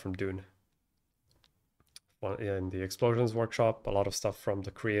lot of stuff from Dune. In the explosions workshop, a lot of stuff from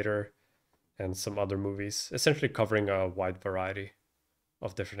the creator and some other movies, essentially covering a wide variety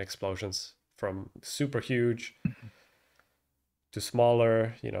of different explosions, from super huge to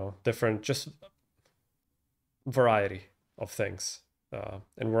smaller, different, just variety of things.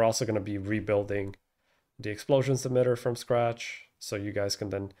 And we're also going to be rebuilding the explosions emitter from scratch, so you guys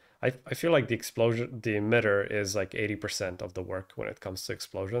can then, I feel like the emitter is like 80% of the work when it comes to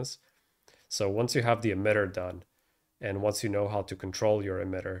explosions. So once you have the emitter done, and once you know how to control your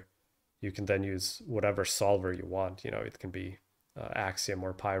emitter, you can then use whatever solver you want. It can be Axiom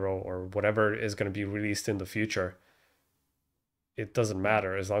or Pyro or whatever is going to be released in the future. It doesn't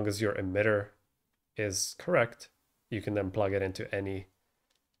matter. As long as your emitter is correct, you can then plug it into any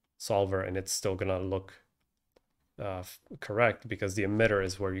solver and it's still going to look correct, because the emitter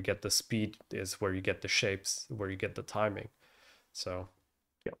is where you get the speed, is where you get the shapes, where you get the timing. So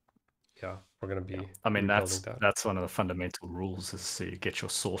yeah, we're going to be I mean, that's one of the fundamental rules, is so you get your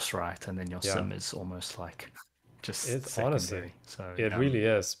source right, and then your sim is almost like just secondary. Honestly, so it really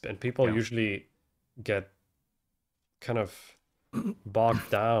is. And people usually get kind of bogged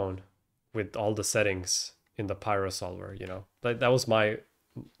down with all the settings in the Pyro solver. That was my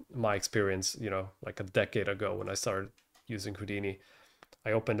experience, like a decade ago when I started using Houdini.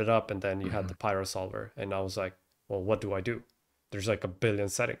 I opened it up and then you had the Pyro solver and I was like, well, what do I do? There's like a billion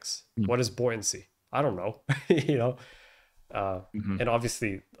settings. What is buoyancy? I don't know. And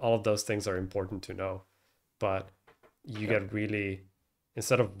obviously all of those things are important to know, but you get really,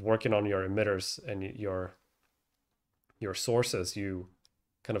 instead of working on your emitters and your sources, you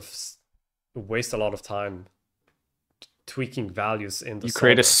kind of waste a lot of time tweaking values in the You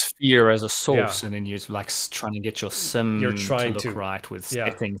create a solver. sphere as a source, Yeah. and then you're like trying to get your sim You're to trying look to, right with yeah,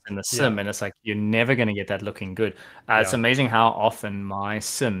 settings in the sim, and it's like you're never going to get that looking good. It's Yeah. amazing how often my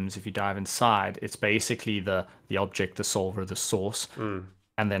sims, if you dive inside, it's basically the object, the solver, the source,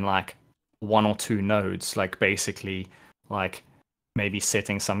 and then like one or two nodes, like basically like maybe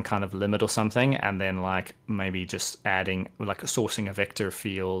setting some kind of limit or something, and then like maybe just adding like sourcing a vector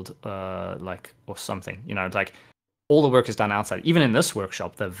field, like or something, you know, like all the work is done outside. Even in this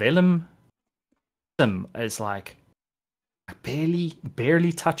workshop, the Vellum sim is like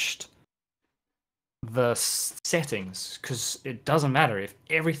barely touched the settings, because it doesn't matter if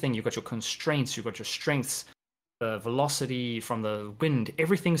everything, you've got your constraints, you've got your strengths, the velocity from the wind,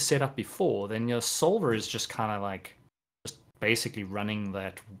 everything's set up before, then your solver is just kind of like just basically running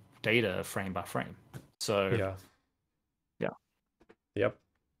that data frame by frame. So Yeah. Yeah. Yep.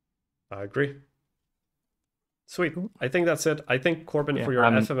 I agree. Sweet. I think that's it. I think, Corbin, Yeah, for your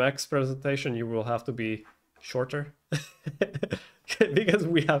FMX presentation, you will have to be shorter because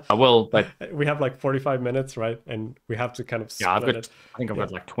I will, but we have like 45 minutes, right? And we have to kind of yeah, split it. I think I've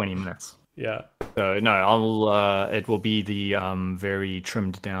got like 20 minutes. Yeah. So no, I'll it will be the very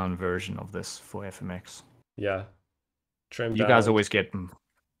trimmed down version of this for FMX. Yeah. Trimmed You down. guys always get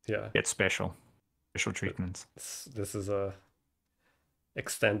special treatments. This is a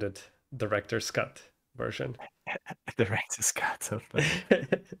extended director's cut version. Director's cut of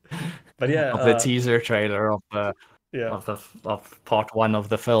the but yeah, of the teaser trailer of the of part 1 of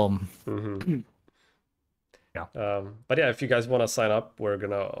the film. Yeah. But yeah, if you guys want to sign up, we're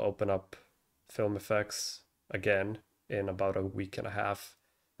gonna open up FILMFX again in about a week and a half,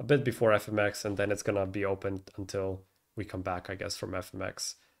 a bit before FMX, and then it's gonna be open until we come back, I guess, from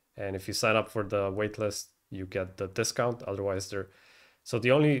FMX. And if you sign up for the waitlist, you get the discount. Otherwise, so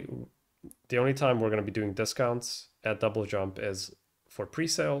the only time we're gonna be doing discounts at Double Jump is for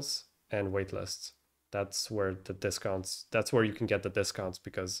pre-sales and waitlists. That's where you can get the discounts,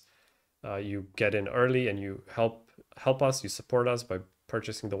 because you get in early and you help us, you support us by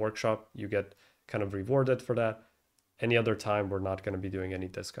purchasing the workshop. You get kind of rewarded for that. Any other time, we're not going to be doing any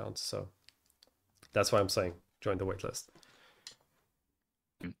discounts. So that's why I'm saying join the waitlist.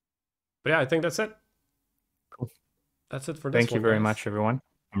 But yeah, I think that's it. Cool. That's it for this one. Thank you very much, everyone.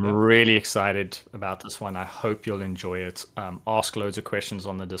 I'm really excited about this one. I hope you'll enjoy it. Ask loads of questions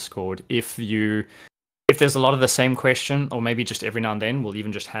on the Discord. If there's a lot of the same question, or maybe just every now and then, we'll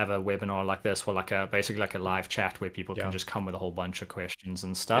even just have a webinar like this, or like basically like a live chat where people can just come with a whole bunch of questions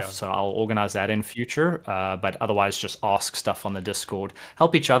and stuff. So I'll organize that in future. But otherwise, just ask stuff on the Discord.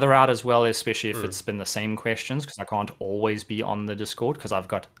 Help each other out as well, especially if it's been the same questions, because I can't always be on the Discord because I've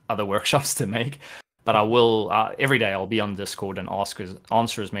got other workshops to make. But I will, every day I'll be on Discord and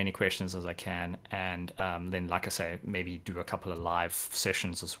answer as many questions as I can. And then, like I say, maybe do a couple of live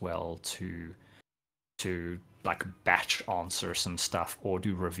sessions as well to like batch answer some stuff, or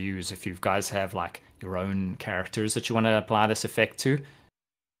do reviews. If you guys have like your own characters that you want to apply this effect to,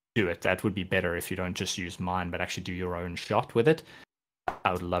 do it. That would be better if you don't just use mine, but actually do your own shot with it.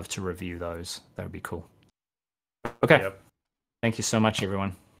 I would love to review those. That would be cool. Okay. Yep. Thank you so much,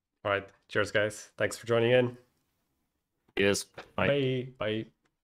 everyone. All right. Cheers, guys. Thanks for joining in. Cheers. Bye. Bye. Bye.